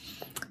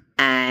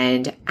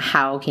and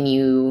how can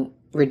you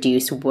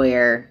reduce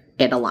where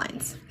it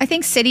aligns. I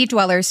think city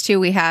dwellers too,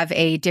 we have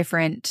a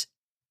different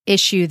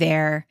issue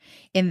there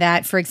in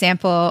that, for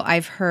example,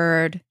 I've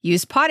heard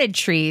use potted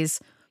trees,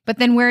 but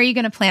then where are you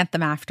going to plant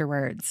them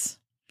afterwards?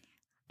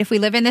 If we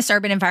live in this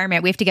urban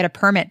environment, we have to get a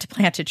permit to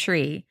plant a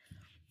tree.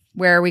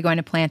 Where are we going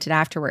to plant it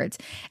afterwards?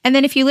 And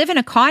then if you live in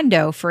a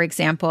condo, for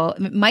example,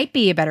 it might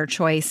be a better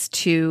choice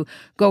to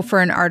go for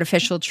an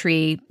artificial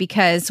tree,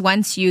 because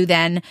once you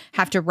then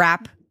have to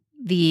wrap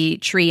the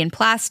tree in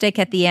plastic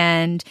at the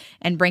end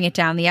and bring it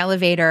down the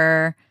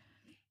elevator,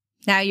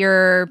 now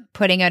you're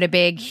putting out a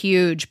big,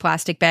 huge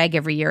plastic bag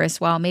every year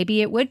as well.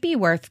 Maybe it would be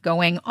worth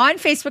going on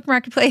Facebook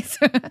Marketplace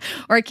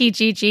or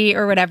Kijiji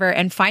or whatever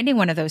and finding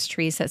one of those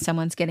trees that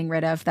someone's getting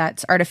rid of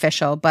that's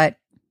artificial, but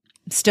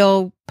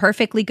still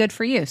perfectly good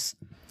for use.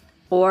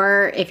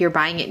 Or if you're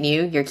buying it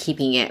new, you're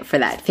keeping it for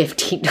that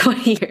 15,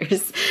 20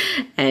 years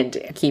and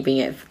keeping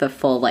it for the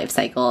full life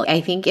cycle.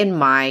 I think in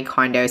my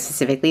condo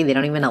specifically, they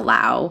don't even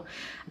allow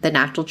the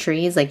natural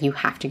trees. Like you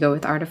have to go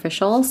with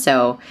artificial.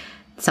 So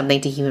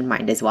something to keep in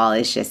mind as well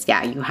is just,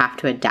 yeah, you have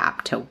to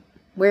adapt to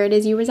where it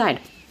is you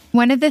reside.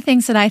 One of the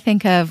things that I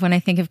think of when I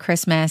think of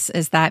Christmas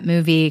is that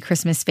movie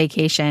Christmas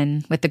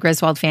Vacation with the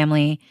Griswold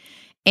family.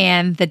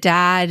 And the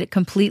dad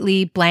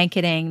completely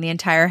blanketing the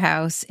entire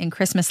house in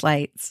Christmas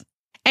lights.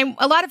 And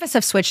a lot of us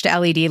have switched to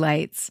LED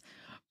lights.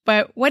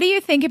 But what do you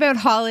think about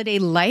holiday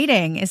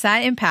lighting? Is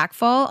that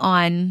impactful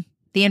on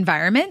the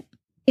environment?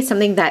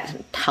 Something that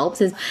helps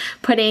is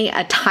putting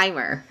a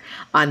timer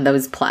on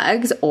those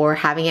plugs or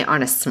having it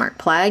on a smart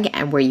plug,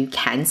 and where you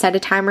can set a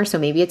timer. So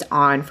maybe it's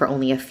on for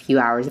only a few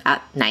hours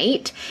at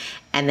night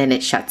and then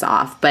it shuts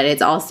off. But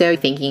it's also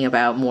thinking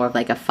about more of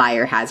like a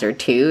fire hazard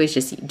too. It's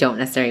just you don't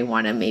necessarily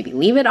want to maybe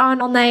leave it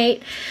on all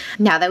night.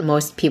 Now that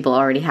most people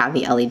already have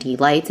the LED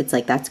lights, it's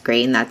like that's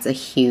great, and that's a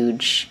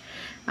huge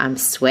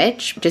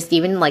switch. Just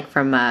even like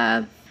from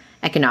a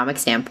economic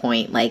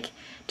standpoint, like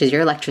does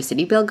your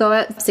electricity bill go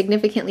up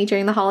significantly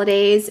during the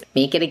holidays?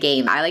 Make it a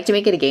game. I like to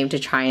make it a game to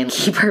try and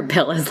keep our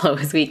bill as low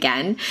as we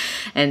can.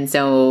 And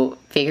so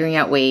figuring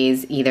out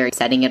ways, either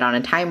setting it on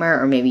a timer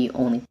or maybe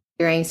only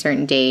during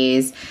certain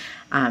days,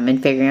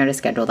 and figuring out a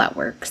schedule that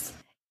works.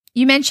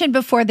 You mentioned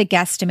before the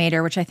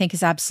guesstimator, which I think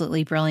is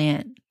absolutely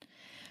brilliant.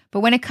 But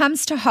when it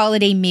comes to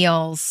holiday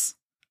meals,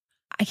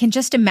 I can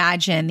just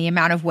imagine the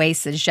amount of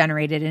waste that's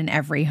generated in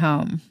every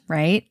home,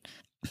 right?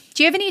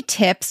 Do you have any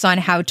tips on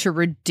how to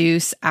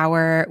reduce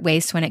our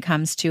waste when it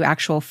comes to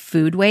actual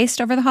food waste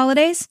over the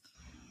holidays?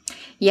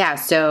 Yeah,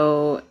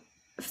 so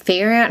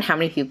figuring out how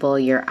many people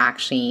you're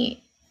actually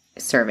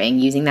serving,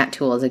 using that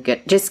tool is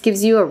just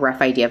gives you a rough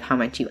idea of how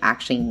much you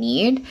actually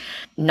need.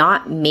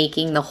 Not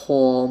making the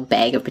whole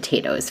bag of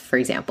potatoes, for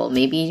example.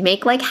 Maybe you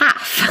make like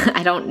half.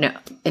 I don't know.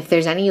 If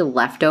there's any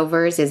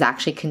leftovers, is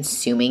actually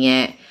consuming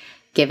it,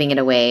 giving it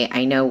away.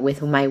 I know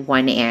with my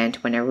one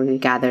aunt, whenever we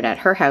gathered at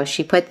her house,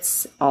 she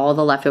puts all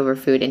the leftover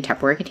food in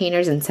Tupperware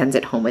containers and sends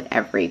it home with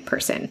every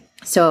person.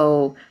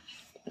 So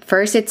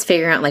first it's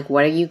figuring out like,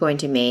 what are you going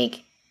to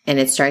make? And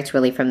it starts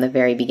really from the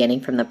very beginning,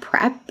 from the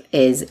prep,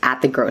 is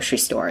at the grocery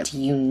store. Do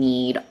you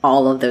need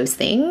all of those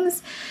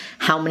things?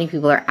 How many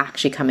people are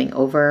actually coming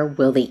over?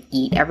 Will they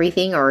eat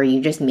everything? Or are you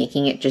just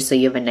making it just so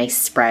you have a nice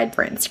spread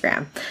for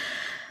Instagram?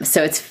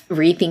 So it's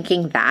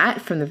rethinking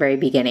that from the very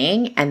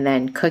beginning, and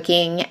then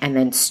cooking and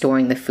then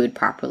storing the food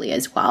properly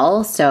as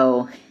well.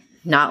 So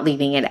not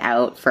leaving it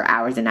out for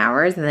hours and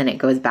hours and then it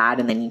goes bad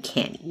and then you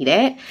can't eat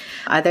it.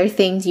 Other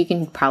things you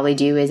can probably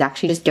do is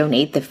actually just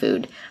donate the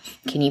food.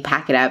 Can you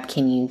pack it up?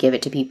 Can you give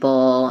it to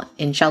people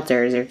in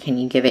shelters, or can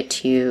you give it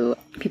to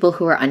people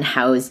who are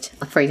unhoused?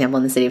 For example,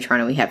 in the city of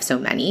Toronto, we have so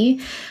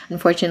many,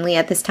 unfortunately,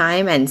 at this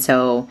time. And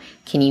so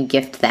can you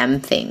gift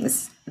them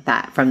things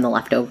that from the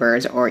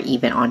leftovers, or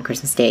even on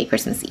Christmas Day,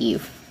 Christmas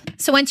Eve?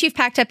 So once you've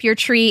packed up your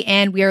tree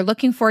and we are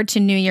looking forward to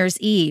New Year's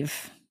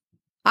Eve,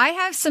 I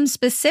have some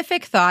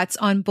specific thoughts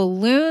on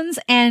balloons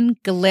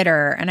and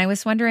glitter. And I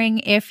was wondering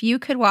if you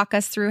could walk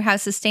us through how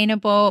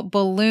sustainable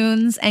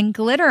balloons and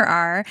glitter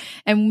are,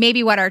 and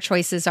maybe what our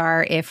choices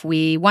are if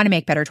we want to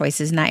make better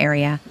choices in that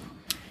area.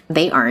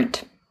 They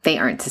aren't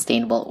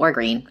sustainable or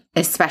green,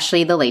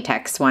 especially the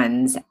latex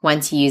ones.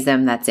 Once you use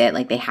them, that's it.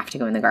 Like they have to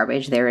go in the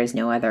garbage. There is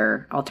no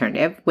other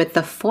alternative. With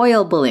the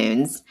foil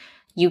balloons,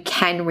 you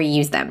can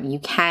reuse them. You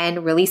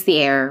can release the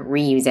air,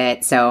 reuse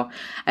it. So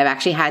I've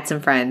actually had some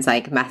friends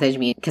like message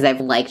me because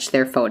I've liked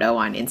their photo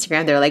on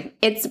Instagram. They're like,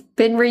 it's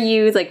been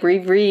reused, like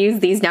we've reused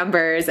these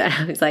numbers. And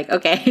I was like,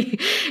 okay,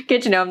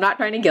 good to know. I'm not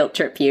trying to guilt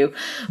trip you,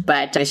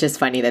 but it's just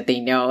funny that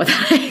they know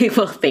that I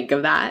will think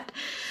of that.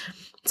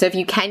 So if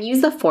you can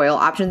use the foil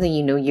options and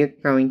you know you're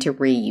going to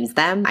reuse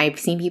them, I've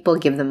seen people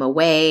give them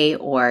away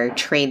or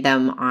trade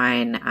them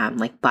on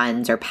like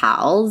Buns or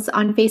Pals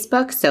on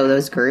Facebook. So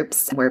those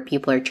groups where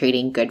people are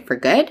trading good for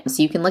good.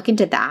 So you can look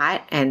into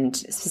that, and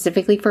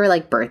specifically for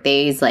like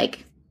birthdays,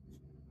 like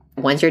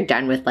once you're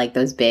done with like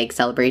those big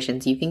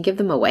celebrations, you can give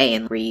them away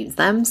and reuse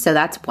them. So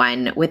that's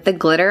one. With the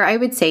glitter, I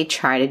would say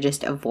try to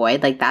just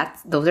avoid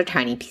those are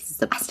tiny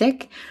pieces of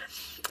plastic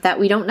that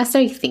we don't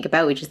necessarily think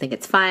about. We just think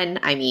it's fun.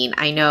 I mean,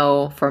 I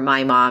know for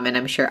my mom, and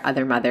I'm sure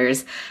other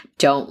mothers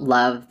don't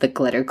love the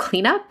glitter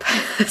cleanup.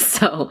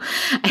 So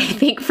I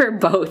think for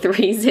both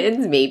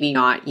reasons, maybe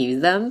not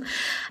use them.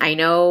 I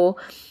know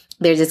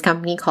there's this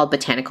company called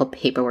Botanical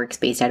Paperworks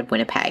based out of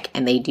Winnipeg,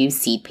 and they do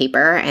seed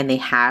paper, and they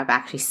have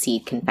actually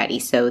seed confetti.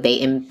 So they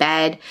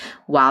embed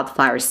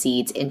wildflower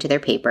seeds into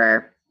their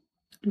paper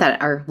that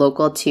are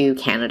local to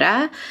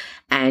Canada,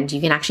 and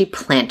you can actually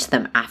plant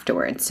them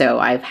afterwards. So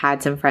I've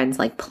had some friends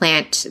like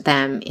plant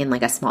them in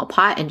like a small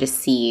pot and just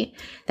see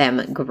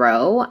them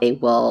grow. They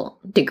will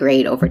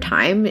degrade over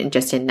time and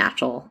just in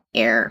natural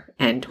air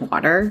and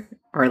water,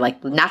 or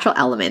like natural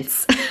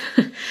elements.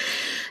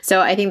 So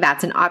I think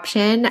that's an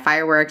option.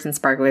 Fireworks and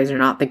sparklers are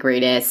not the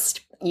greatest.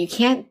 You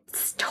can't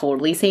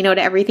totally say no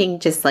to everything.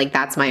 Just like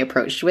that's my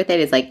approach with it,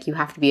 is like you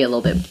have to be a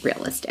little bit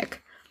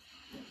realistic.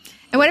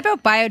 And what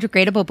about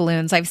biodegradable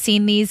balloons? I've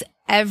seen these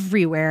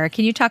everywhere.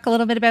 Can you talk a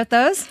little bit about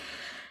those?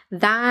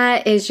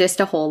 That is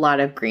just a whole lot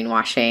of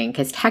greenwashing,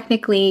 because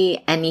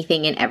technically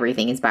anything and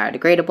everything is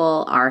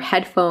biodegradable. Our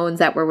headphones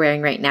that we're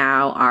wearing right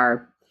now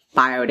are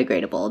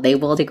biodegradable. They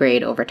will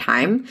degrade over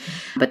time,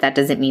 but that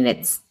doesn't mean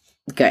it's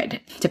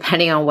good.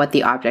 Depending on what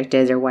the object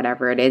is or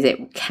whatever it is,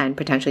 it can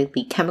potentially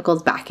leak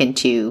chemicals back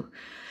into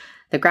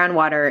the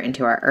groundwater,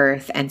 into our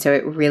earth. And so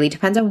it really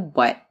depends on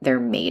what they're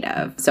made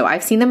of. So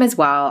I've seen them as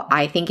well.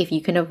 I think if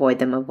you can avoid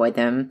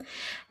them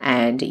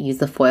and use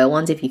the foil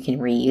ones if you can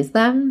reuse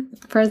them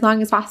for as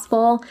long as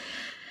possible,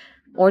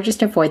 or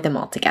just avoid them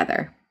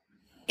altogether.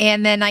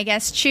 And then I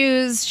guess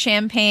choose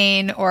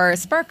champagne or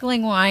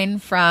sparkling wine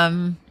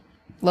from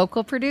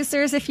local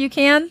producers if you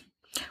can.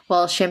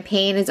 Well,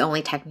 champagne is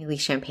only technically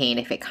champagne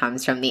if it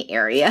comes from the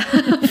area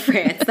of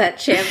France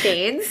that's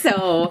champagne.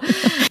 So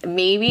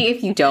maybe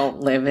if you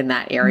don't live in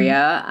that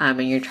area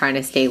and you're trying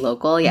to stay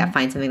local,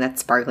 find something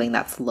that's sparkling,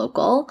 that's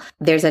local.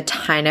 There's a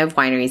ton of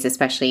wineries,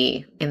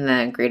 especially in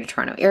the Greater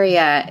Toronto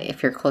area.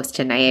 If you're close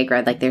to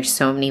Niagara, like there's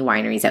so many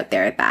wineries out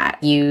there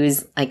that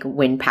use like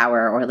wind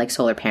power or like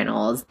solar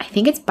panels. I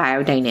think it's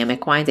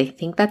biodynamic wines. I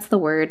think that's the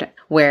word,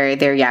 where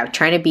they're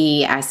trying to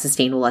be as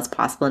sustainable as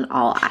possible in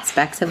all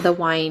aspects of the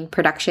wine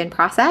production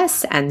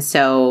process. And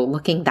so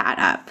looking that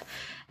up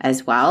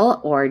as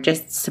well, or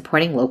just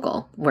supporting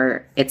local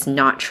where it's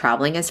not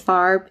traveling as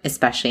far,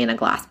 especially in a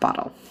glass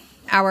bottle.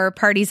 Our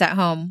parties at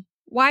home.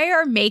 Why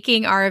are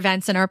making our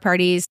events and our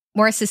parties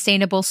more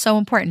sustainable so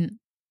important?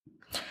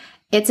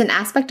 It's an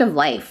aspect of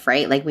life,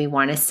 right? Like we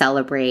want to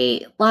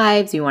celebrate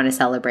lives. We want to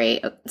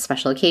celebrate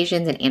special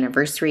occasions and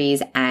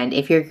anniversaries. And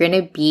if you're going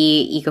to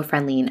be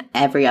eco-friendly in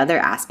every other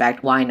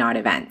aspect, why not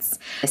events?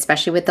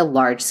 Especially with the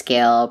large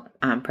scale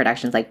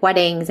productions like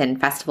weddings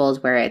and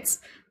festivals where it's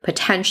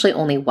potentially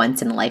only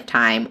once in a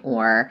lifetime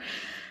or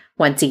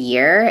once a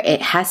year.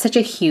 It has such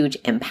a huge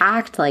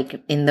impact.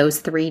 Like in those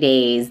 3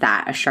 days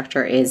that a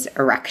structure is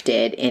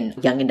erected in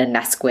Yonge and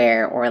Dundas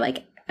Square or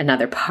like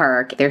another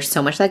park, there's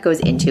so much that goes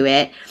into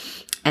it.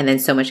 And then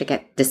so much it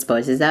gets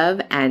disposes of.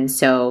 And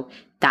so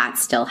that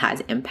still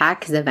has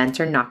impact because events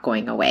are not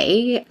going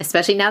away,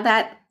 especially now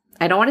that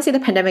I don't want to say the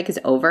pandemic is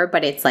over,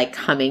 but it's like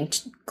coming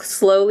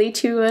slowly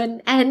to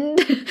an end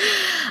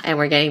and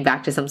we're getting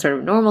back to some sort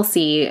of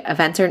normalcy.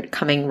 Events are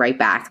coming right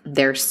back.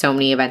 There's so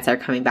many events that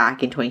are coming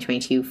back in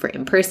 2022 for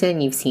in person.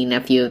 You've seen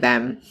a few of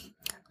them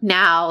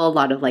now. A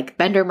lot of like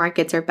vendor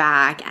markets are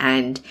back,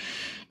 and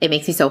it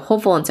makes me so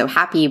hopeful and so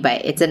happy,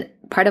 but it's a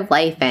part of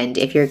life. And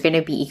if you're going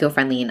to be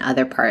eco-friendly in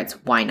other parts,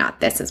 why not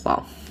this as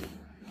well?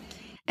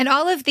 And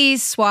all of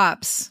these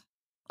swaps,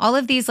 all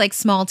of these like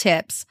small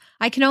tips,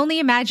 I can only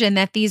imagine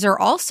that these are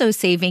also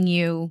saving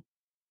you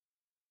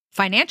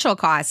financial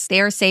costs.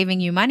 They are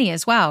saving you money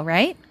as well,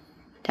 right?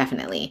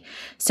 Definitely.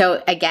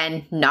 So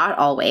again, not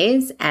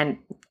always. And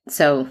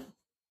so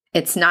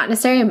it's not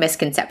necessarily a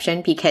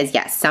misconception because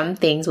yes, some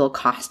things will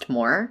cost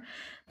more,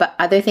 but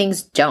other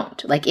things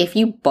don't. Like if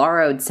you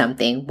borrowed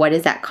something, what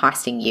is that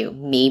costing you?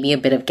 Maybe a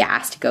bit of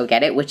gas to go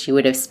get it, which you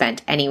would have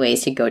spent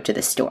anyways to go to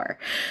the store.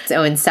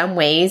 So in some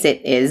ways,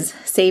 it is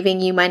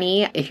saving you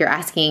money. If you're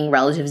asking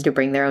relatives to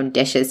bring their own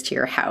dishes to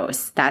your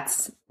house,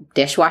 that's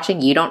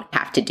dishwashing you don't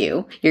have to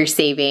do. You're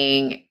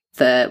saving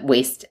the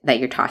waste that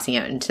you're tossing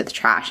out into the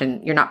trash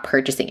and you're not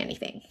purchasing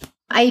anything.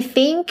 I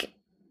think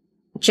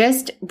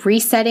just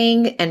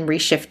resetting and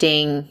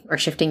reshifting or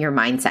shifting your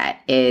mindset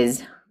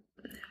is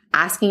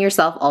asking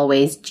yourself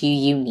always, do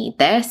you need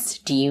this?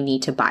 Do you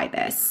need to buy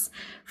this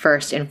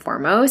first and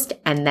foremost?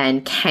 And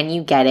then can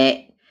you get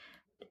it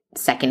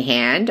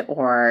secondhand,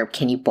 or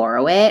can you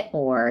borrow it,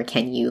 or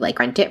can you like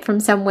rent it from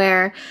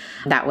somewhere?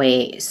 That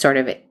way, sort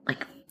of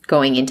like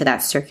going into that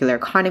circular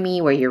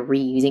economy where you're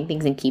reusing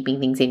things and keeping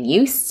things in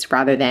use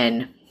rather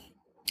than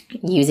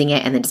using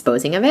it and then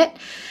disposing of it.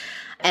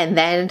 And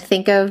then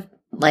think of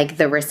like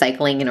the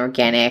recycling and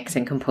organics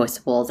and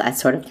compostables as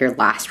sort of your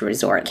last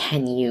resort.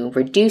 Can you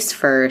reduce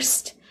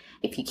first?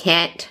 If you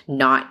can't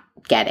not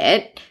get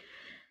it,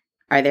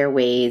 are there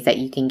ways that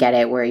you can get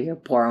it where you're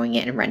borrowing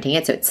it and renting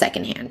it so it's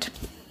secondhand?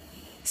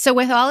 So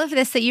with all of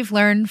this that you've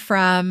learned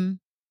from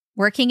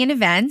working in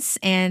events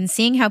and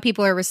seeing how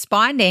people are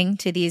responding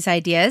to these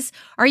ideas,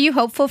 are you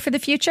hopeful for the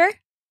future?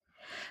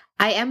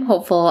 I am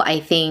hopeful. I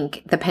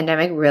think the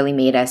pandemic really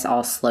made us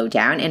all slow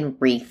down and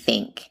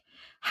rethink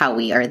how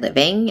we are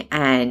living.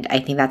 And I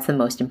think that's the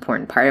most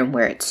important part, and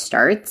where it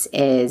starts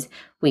is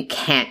we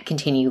can't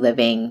continue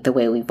living the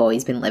way we've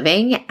always been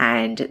living.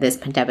 And this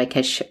pandemic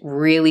has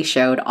really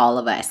showed all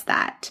of us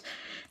that.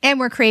 And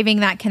we're craving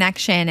that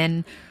connection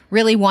and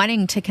really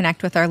wanting to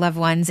connect with our loved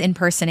ones in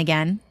person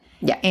again.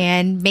 Yeah.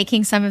 And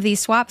making some of these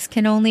swaps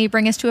can only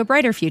bring us to a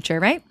brighter future,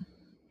 right?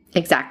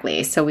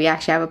 Exactly. So we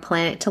actually have a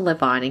planet to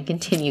live on and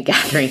continue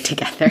gathering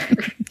together.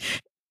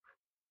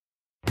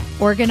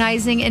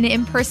 Organizing an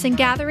in-person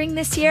gathering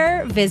this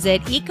year?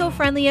 Visit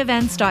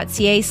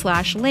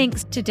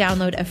ecofriendlyevents.ca/links to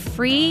download a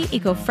free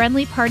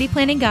eco-friendly party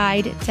planning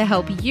guide to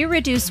help you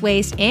reduce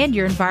waste and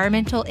your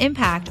environmental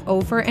impact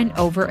over and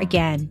over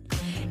again.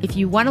 If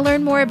you want to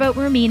learn more about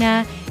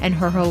Romina and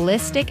her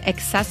holistic,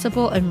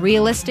 accessible, and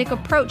realistic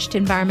approach to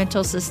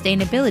environmental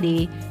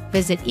sustainability,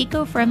 visit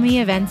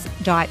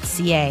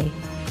ecofriendlyevents.ca.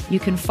 You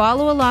can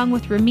follow along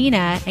with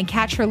Romina and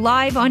catch her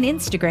live on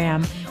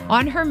Instagram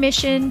on her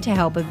mission to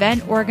help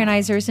event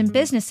organizers and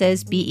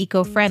businesses be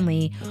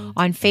eco-friendly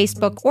on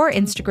Facebook or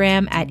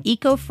Instagram at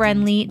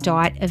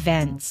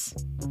ecofriendly.events.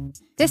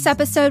 This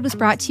episode was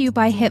brought to you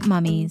by Hip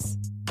Mummies,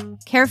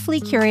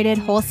 carefully curated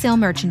wholesale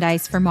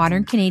merchandise for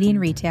modern Canadian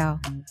retail.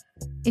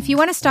 If you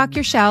want to stock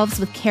your shelves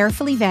with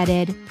carefully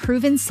vetted,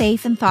 proven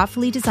safe and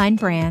thoughtfully designed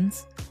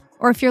brands,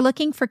 or if you're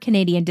looking for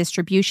Canadian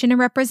distribution and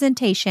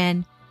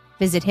representation,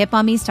 visit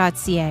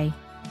hipmummies.ca.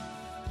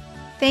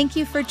 Thank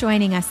you for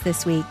joining us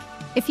this week.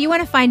 If you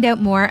want to find out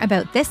more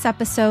about this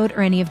episode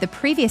or any of the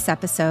previous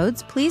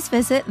episodes, please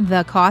visit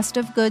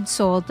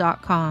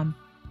thecostofgoodsold.com.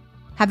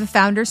 Have a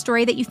founder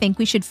story that you think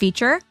we should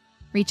feature?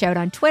 Reach out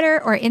on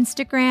Twitter or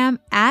Instagram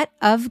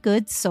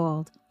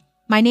 @ofgoodsold.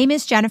 My name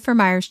is Jennifer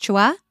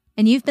Myers-Chua,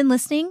 and you've been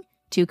listening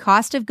to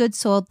Cost of Goods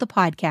Sold, the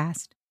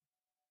podcast.